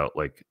me about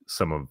like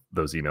some of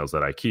those emails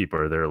that I keep,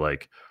 or they're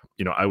like,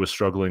 you know, I was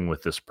struggling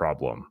with this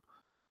problem,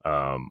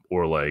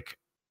 or like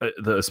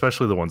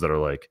especially the ones that are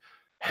like,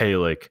 hey,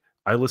 like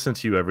I listen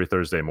to you every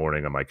Thursday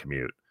morning on my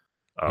commute.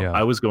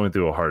 I was going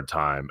through a hard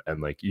time,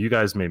 and like you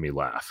guys made me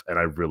laugh, and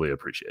I really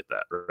appreciate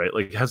that, right?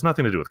 Like it has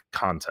nothing to do with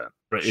content,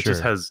 right? It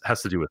just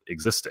has to do with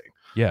existing.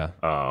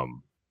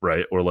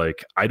 Right. Or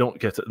like I don't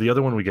get to, the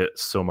other one we get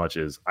so much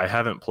is I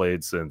haven't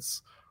played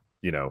since,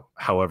 you know,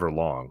 however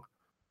long,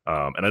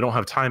 and I don't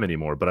have time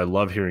anymore, but I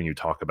love hearing you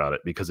talk about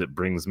it because it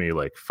brings me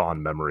like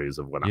fond memories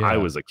of when I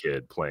was a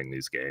kid playing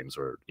these games,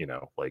 or, you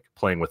know, like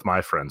playing with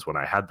my friends when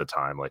I had the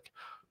time. Like,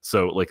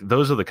 so like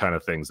those are the kind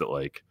of things that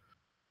like,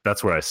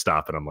 that's where I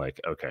stop and I'm like,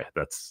 okay,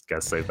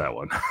 gotta save that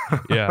one.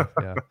 Yeah.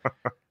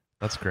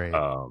 That's great.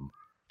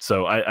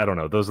 So I don't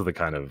know. Those are the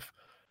kind of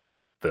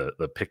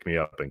the pick me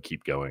up and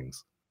keep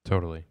goings.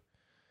 Totally.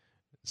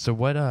 So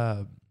what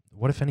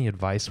if any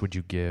advice would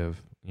you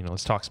give, you know,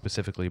 let's talk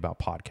specifically about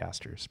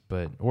podcasters,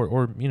 but,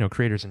 or, you know,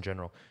 creators in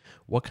general.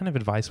 What kind of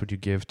advice would you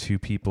give to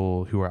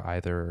people who are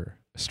either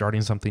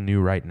starting something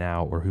new right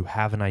now, or who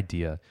have an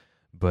idea,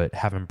 but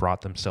haven't brought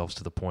themselves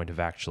to the point of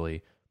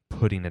actually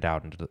putting it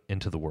out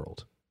into the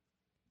world?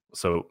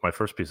 So my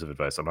first piece of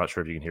advice, I'm not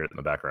sure if you can hear it in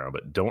the background,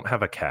 but don't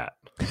have a cat.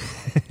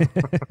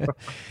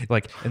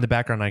 Like in the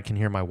background, I can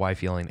hear my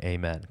wife yelling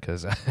amen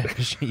because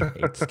she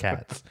hates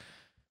cats.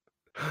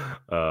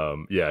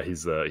 Yeah,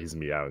 he's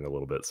meowing a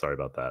little bit. Sorry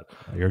about that.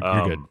 You're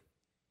good.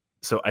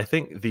 So I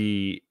think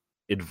the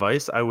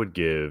advice I would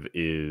give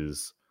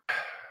is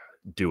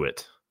do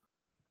it.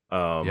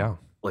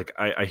 Like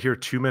I hear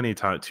too many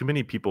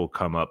people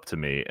come up to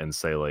me and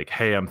say like,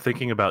 hey, I'm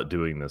thinking about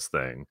doing this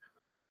thing,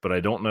 but I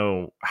don't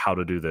know how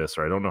to do this,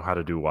 or I don't know how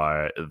to do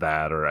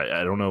that, or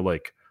I don't know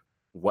like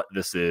what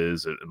this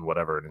is and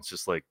whatever. And it's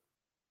just like,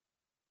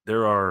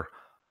 there are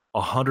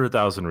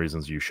 100,000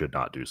 reasons you should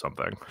not do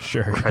something.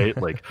 Sure. Right.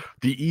 Like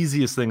the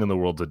easiest thing in the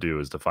world to do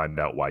is to find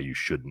out why you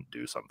shouldn't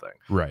do something.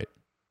 Right.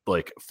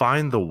 Like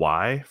find the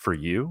why for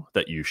you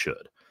that you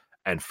should,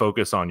 and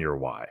focus on your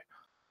why.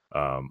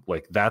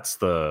 Like that's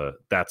the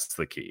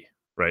key.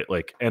 right?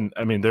 Like, and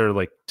I mean, there are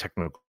like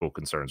technical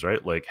concerns,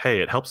 right? Like,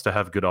 hey, it helps to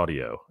have good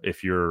audio.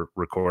 If you're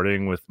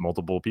recording with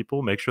multiple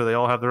people, make sure they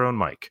all have their own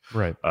mic.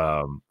 Right.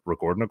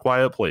 Record in a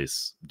quiet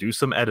place. Do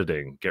some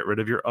editing. Get rid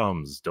of your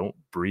ums. Don't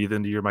breathe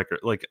into your micro,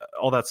 like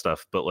all that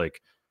stuff. But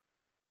like,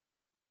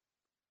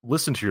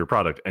 listen to your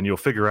product and you'll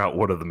figure out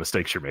what are the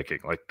mistakes you're making.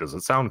 Like, does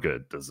it sound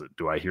good?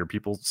 Do I hear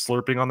people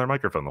slurping on their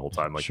microphone the whole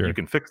time? Like, you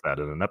can fix that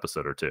in an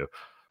episode or two.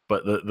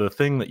 But the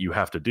thing that you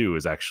have to do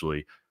is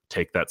actually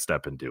take that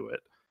step and do it.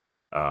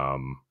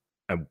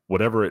 And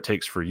whatever it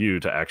takes for you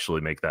to actually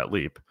make that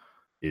leap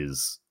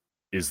is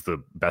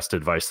the best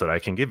advice that I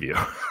can give you.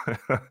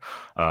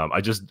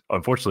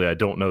 Unfortunately, I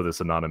don't know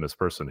this anonymous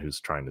person who's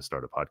trying to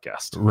start a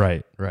podcast.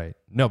 Right.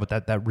 No, but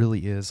that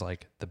really is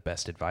like the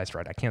best advice,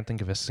 right? I can't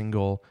think of a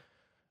single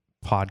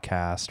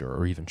podcast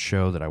or even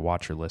show that I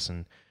watch or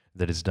listen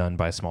that is done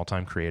by a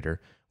small-time creator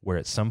where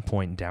at some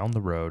point down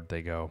the road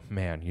they go,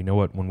 man, you know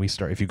what, when we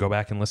start, if you go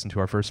back and listen to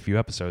our first few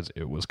episodes,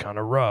 it was kind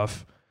of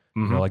rough.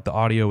 You know, like the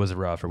audio was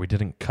rough, or we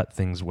didn't cut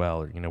things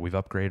well, or, you know, we've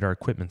upgraded our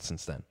equipment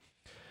since then.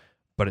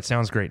 But it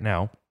sounds great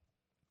now.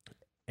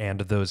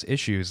 And those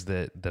issues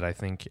that I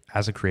think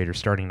as a creator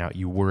starting out,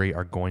 you worry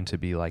are going to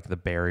be like the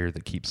barrier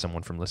that keeps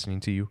someone from listening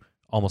to you,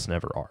 almost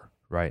never are.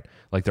 Right?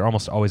 Like they're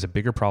almost always a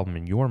bigger problem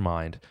in your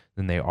mind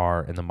than they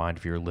are in the mind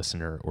of your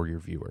listener or your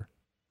viewer.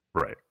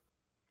 Right.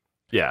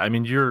 Yeah. I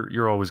mean,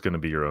 you're always going to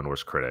be your own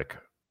worst critic.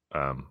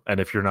 And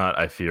if you're not,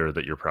 I fear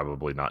that you're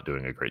probably not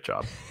doing a great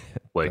job.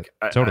 Like,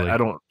 totally. I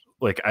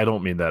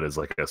don't mean that as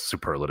like a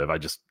superlative. I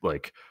just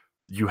like,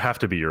 you have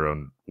to be your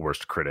own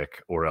worst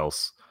critic, or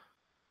else,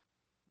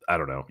 I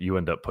don't know, you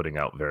end up putting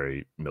out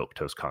very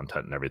milquetoast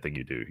content in everything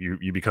you do.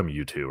 You become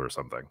U2 or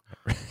something.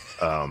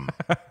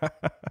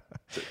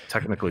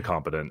 Technically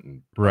competent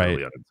and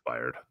really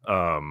uninspired.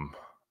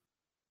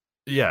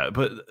 Yeah,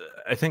 but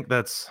I think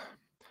that's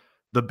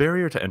the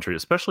barrier to entry,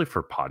 especially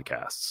for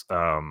podcasts,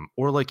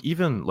 or like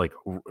even like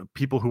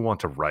people who want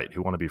to write,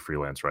 who want to be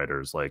freelance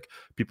writers, like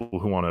people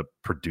who want to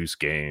produce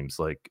games,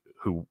 like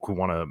who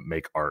want to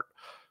make art.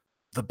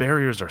 The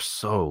barriers are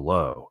so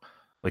low.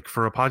 Like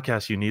for a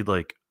podcast, you need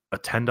like a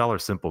 $10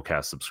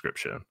 Simplecast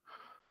subscription.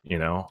 You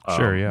know,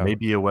 sure, yeah,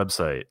 maybe a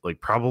website,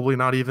 like probably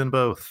not even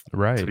both.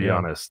 Right, to be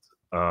honest.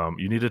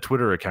 You need a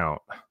Twitter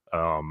account,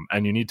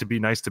 and you need to be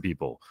nice to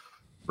people,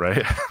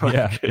 right?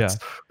 Like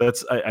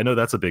that's I know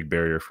that's a big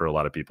barrier for a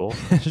lot of people.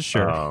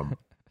 Sure.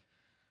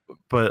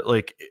 But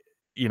like,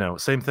 you know,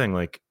 same thing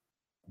like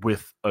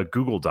with a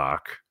Google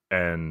Doc,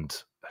 and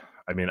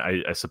I mean,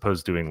 I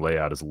suppose doing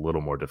layout is a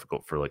little more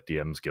difficult for like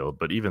DMs Guild,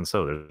 but even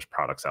so, there's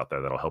products out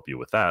there that'll help you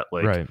with that.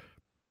 Like,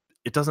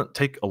 it doesn't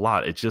take a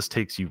lot. It just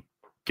takes you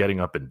getting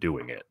up and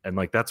doing it. And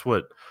like, that's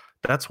what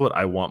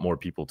I want more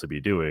people to be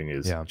doing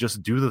is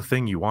just do the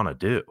thing you want to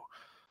do.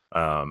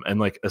 And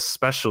like,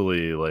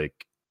 especially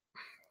like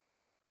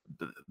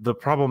the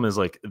problem is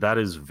like, that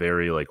is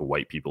very like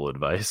white people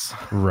advice.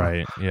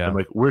 Right. Yeah. And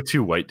like, we're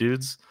two white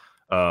dudes.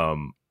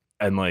 And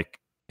like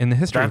in the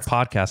history of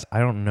podcasts, I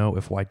don't know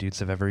if white dudes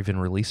have ever even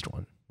released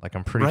one. Like,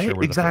 I'm pretty sure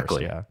we're the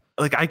first. Yeah.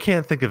 Like, I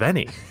can't think of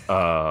any,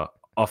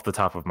 off the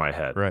top of my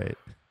head. Right.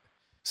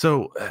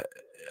 So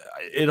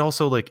it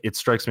also like, it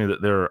strikes me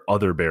that there are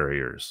other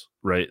barriers,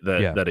 right,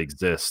 that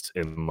exist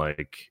in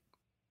like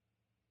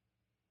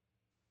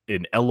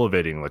in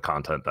elevating the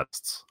content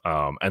that's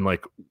and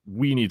like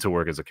we need to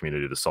work as a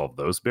community to solve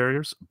those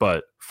barriers,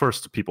 but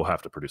first people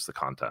have to produce the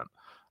content,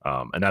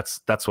 and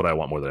that's what I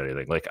want more than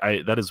anything. Like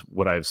that is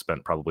what I've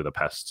spent probably the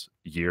past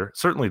year,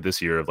 certainly this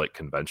year, of like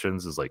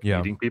conventions, is like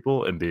meeting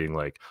people and being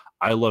like,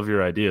 I love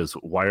your ideas,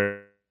 why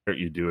aren't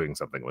you doing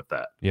something with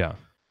that?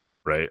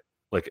 Right.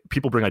 Like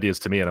people bring ideas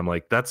to me and I'm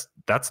like, that's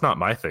not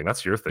my thing.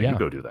 That's your thing. You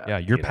go do that. Yeah.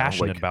 You're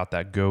passionate about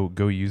that. Go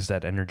use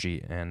that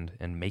energy and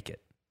make it.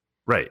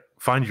 Right.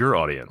 Find your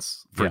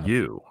audience for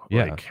you.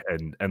 Like,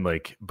 and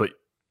like, but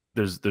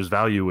there's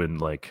value in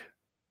like,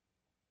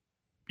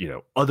 you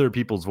know, other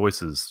people's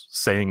voices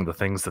saying the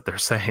things that they're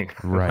saying.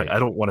 Right. Like, I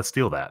don't want to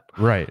steal that.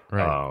 Right.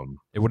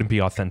 It wouldn't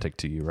be authentic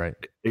to you. Right.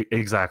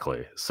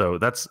 Exactly. So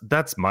that's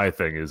my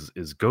thing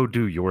is go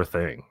do your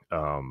thing.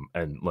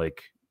 And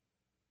like,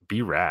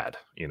 be rad,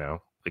 you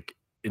know, like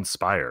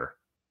inspire.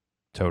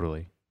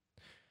 Totally.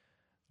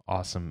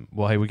 Awesome.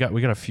 Well, hey, we got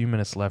a few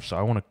minutes left, so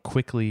I want to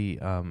quickly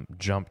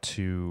jump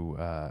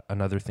to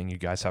another thing you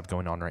guys have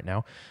going on right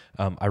now.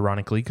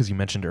 Ironically, because you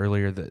mentioned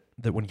earlier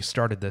that when you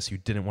started this, you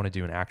didn't want to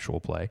do an actual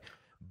play,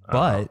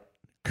 but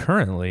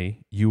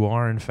currently you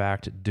are in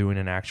fact doing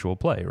an actual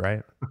play,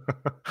 right?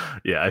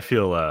 Yeah, I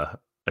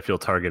feel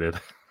targeted.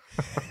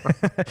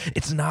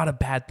 It's not a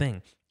bad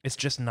thing. It's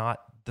just not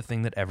the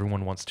thing that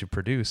everyone wants to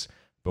produce,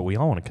 but we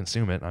all want to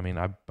consume it. I mean,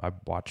 I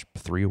watch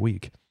 3 a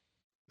week.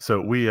 So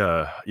we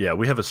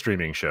have a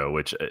streaming show,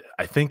 which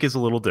I think is a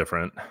little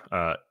different,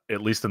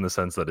 at least in the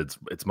sense that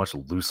it's much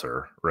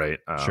looser, right?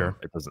 Sure.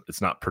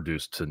 It's not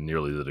produced to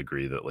nearly the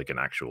degree that like an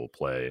actual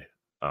play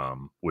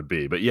would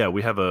be. But yeah,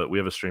 we have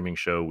a streaming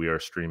show. We are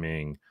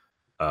streaming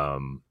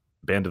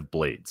Band of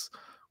Blades,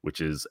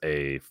 which is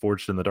a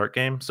Forged in the Dark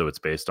game. So it's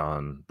based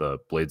on the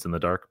Blades in the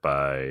Dark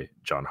by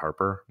John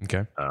Harper.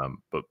 Okay.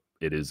 But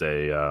it is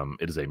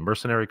a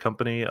mercenary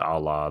company, a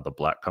la the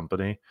Black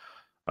Company,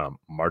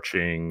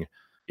 marching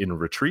in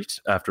retreat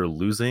after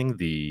losing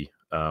the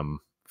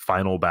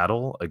final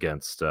battle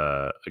against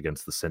the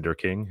Cinder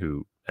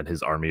King, and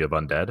his army of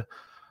undead.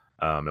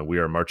 And we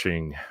are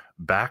marching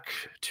back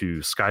to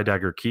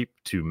Skydagger Keep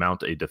to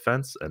mount a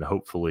defense and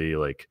hopefully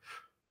like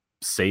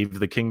save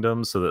the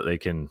kingdom so that they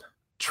can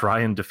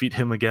try and defeat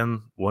him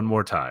again one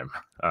more time.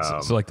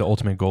 So like the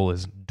ultimate goal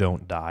is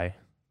don't die.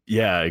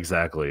 Yeah,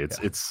 exactly.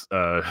 It's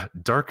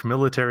dark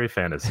military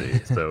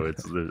fantasy. So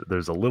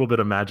there's a little bit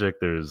of magic.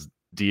 There's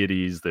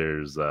deities.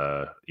 There's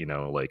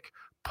like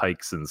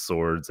pikes and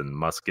swords and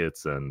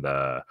muskets and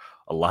a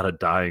lot of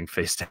dying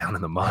face down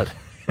in the mud.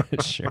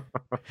 Sure.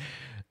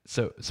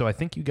 So I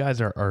think you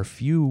guys are a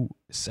few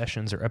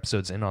sessions or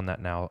episodes in on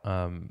that now.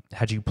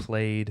 Had you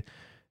played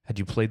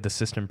the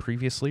system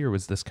previously, or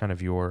was this kind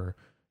of your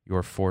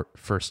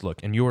first look?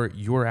 And you're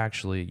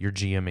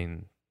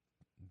GMing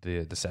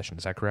the session,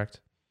 is that correct?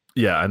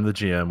 Yeah, I'm the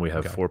GM. We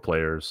have 4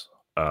 players.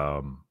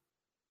 No,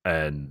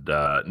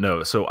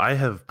 so I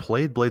have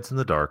played Blades in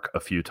the Dark a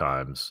few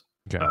times,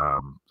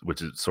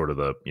 which is sort of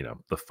the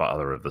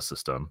father of the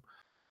system.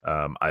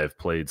 I have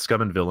played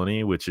Scum and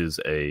Villainy, which is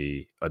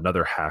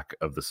another hack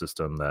of the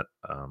system that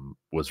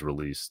was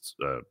released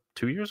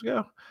 2 years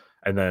ago.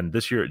 And then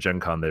this year at Gen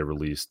Con, they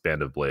released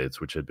Band of Blades,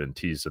 which had been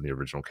teased in the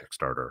original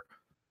Kickstarter.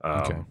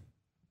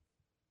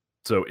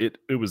 So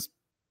it was,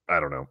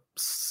 I don't know,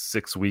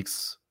 6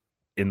 weeks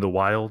in the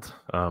wild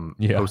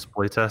post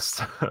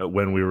playtest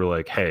when we were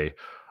like, hey,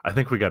 I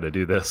think we got to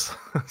do this.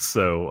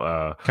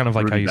 So kind of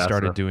like Rudy how you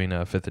started doing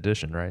 5th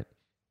edition, right?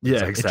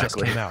 Yeah,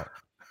 exactly. It just came out.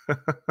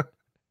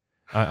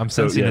 I'm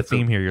sensing a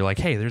theme here. You're like,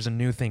 hey, there's a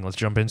new thing. Let's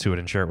jump into it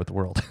and share it with the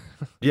world.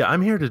 Yeah,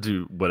 I'm here to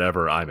do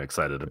whatever I'm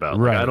excited about.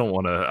 Right. Like, I don't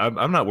want to.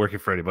 I'm not working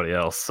for anybody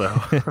else. So,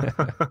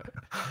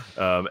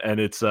 and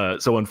it's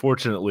so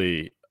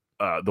unfortunately,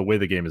 the way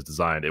the game is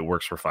designed, it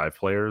works for 5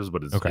 players,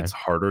 but it's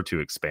harder to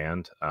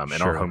expand.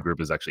 And our home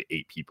group is actually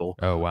 8 people.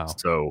 Oh wow!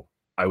 So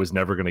I was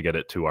never going to get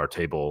it to our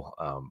table,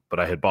 but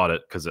I had bought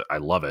it because I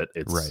love it.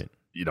 It's right.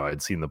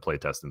 I'd seen the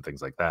playtest and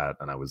things like that,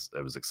 and I was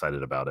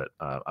excited about it.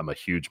 I'm a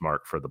huge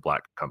mark for the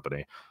Black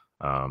Company.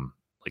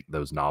 Like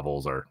those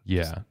novels are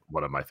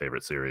one of my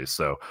favorite series.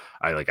 So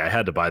I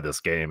had to buy this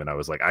game, and I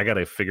was like, I got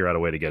to figure out a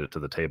way to get it to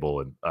the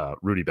table. And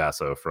Rudy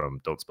Basso from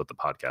Don't Split the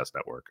Podcast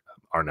Network,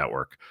 our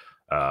network,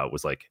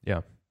 was like,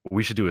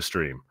 we should do a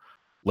stream.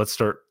 Let's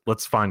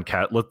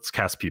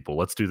cast people.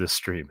 Let's do this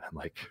stream. And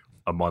like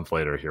a month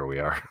later, here we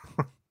are.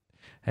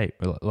 Hey,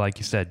 like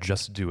you said,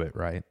 just do it,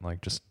 right?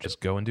 Like just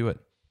go and do it.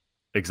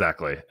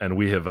 Exactly. And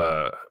we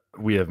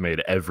have made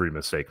every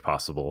mistake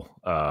possible,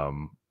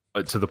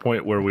 to the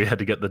point where we had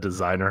to get the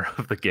designer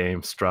of the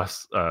game,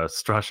 Strash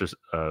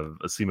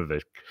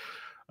Asimovic,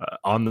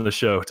 on the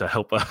show to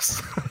help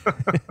us.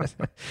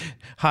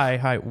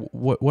 Hi.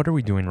 What are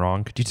we doing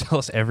wrong? Could you tell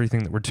us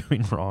everything that we're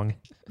doing wrong?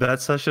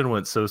 That session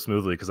went so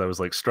smoothly because I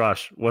was like,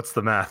 Strash, what's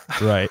the math?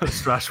 Right.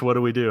 Strash, what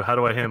do we do? How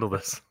do I handle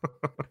this?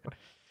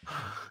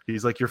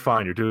 He's like, you're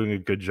fine. You're doing a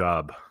good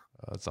job.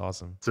 That's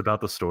awesome. It's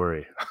about the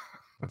story.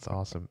 That's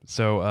awesome.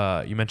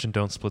 So you mentioned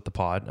Don't Split the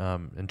Pod,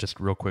 and just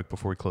real quick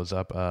before we close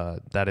up,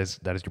 that is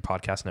your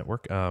podcast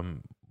network.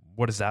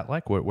 What is that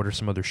like? What are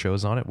some other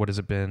shows on it? What has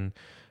it been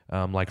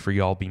like for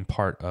y'all being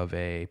part of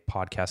a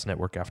podcast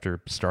network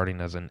after starting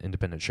as an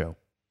independent show?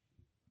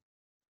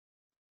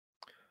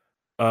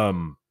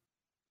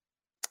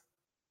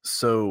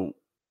 So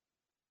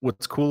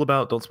what's cool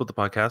about Don't Split the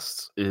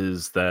Podcasts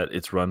is that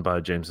it's run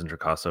by James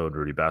Introcaso and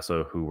Rudy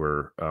Basso, who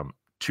were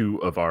 2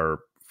 of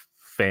our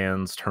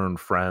fans turned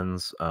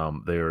friends.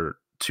 They're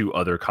 2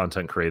 other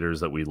content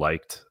creators that we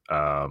liked.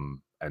 And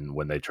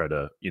when they try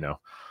to,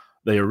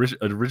 they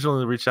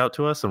originally reached out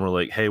to us and were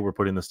like, hey, we're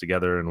putting this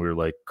together. And we were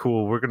like,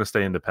 cool, we're going to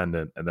stay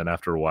independent. And then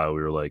after a while,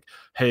 we were like,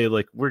 hey,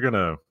 like, we're going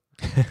to,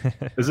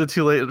 is it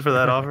too late for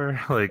that offer?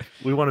 Like,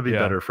 we want to be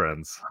better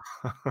friends.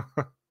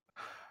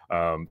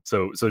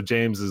 So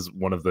James is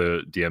one of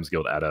the DMs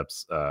Guild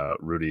adepts.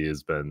 Rudy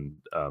has been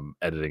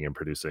editing and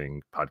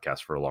producing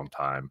podcasts for a long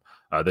time.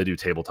 They do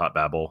Tabletop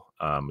Babble,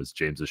 is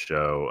James's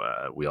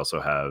show. We also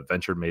have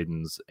Venture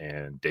Maidens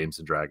and Dames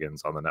and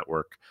Dragons on the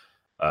network.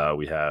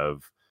 We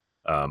have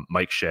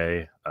Mike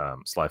Shea,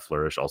 Sly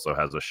Flourish also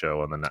has a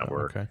show on the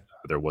network. Okay.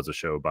 There was a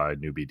show by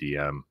Newbie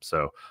DM.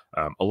 So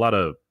a lot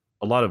of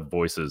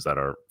voices that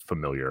are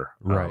familiar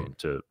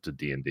to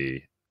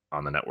D&D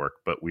on the network,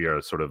 but we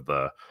are sort of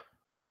the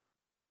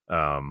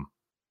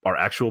our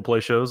actual play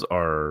shows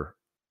are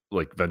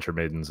like Venture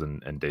Maidens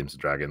and Dames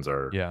and Dragons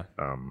are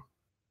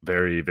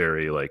very,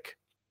 very like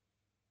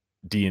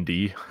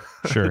D&D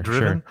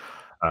driven.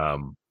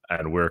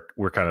 And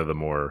we're kind of the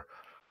more,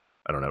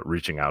 I don't know,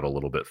 reaching out a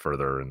little bit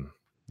further and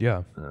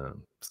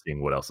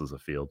seeing what else is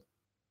afield.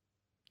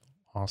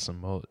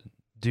 Awesome. Well,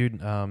 dude,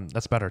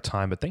 that's about our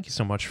time, but thank you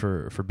so much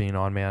for being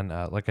on, man.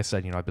 Like I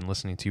said, I've been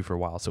listening to you for a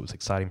while, so it was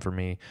exciting for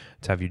me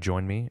to have you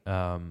join me.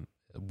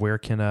 where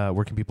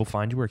can people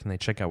find you? Where can they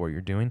check out what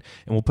you're doing?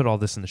 And we'll put all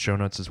this in the show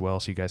notes as well,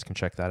 so you guys can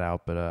check that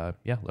out. But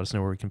yeah, let us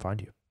know where we can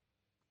find you.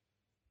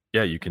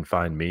 Yeah, you can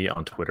find me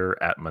on Twitter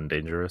at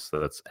Mundangerous. So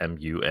that's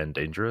MUN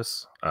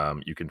Dangerous.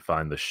 You can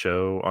find the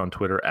show on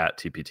Twitter at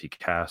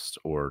TPTcast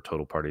or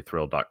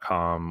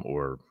TotalPartyThrill.com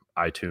or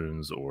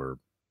iTunes or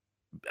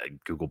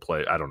Google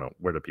Play. I don't know.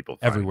 Where do people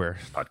find everywhere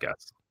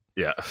podcasts?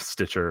 Yeah,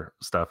 Stitcher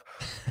stuff.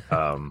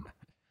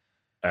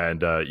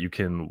 And you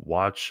can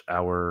watch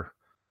our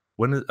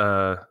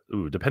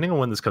depending on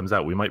when this comes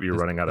out, we might be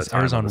running out of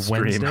time. This airs on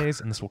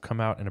Wednesdays, and this will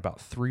come out in about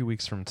 3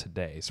 weeks from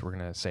today. So we're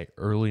gonna say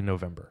early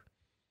November.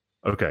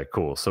 Okay,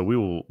 cool. So we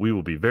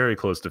will be very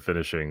close to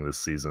finishing this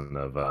season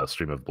of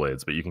Stream of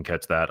Blades, but you can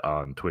catch that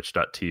on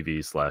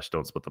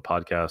twitch.tv/Don't Split the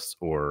Podcast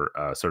or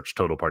search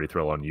Total Party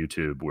Thrill on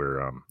YouTube.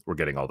 We're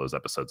getting all those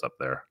episodes up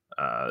there.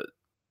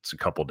 It's a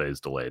couple days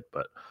delayed,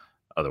 but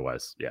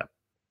otherwise, yeah.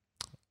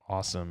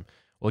 Awesome.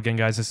 Well, again,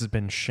 guys, this has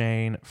been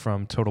Shane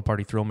from Total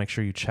Party Thrill. Make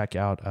sure you check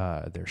out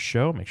their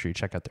show. Make sure you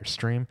check out their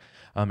stream.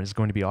 It's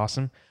going to be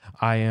awesome.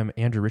 I am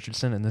Andrew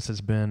Richardson, and this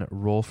has been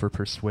Roll for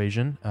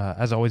Persuasion.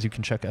 As always, you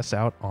can check us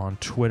out on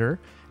Twitter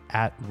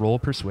at Roll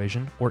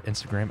Persuasion or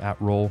Instagram at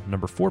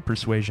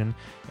Roll4Persuasion.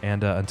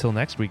 And until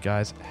next week,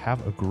 guys,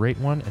 have a great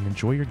one and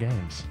enjoy your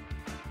games.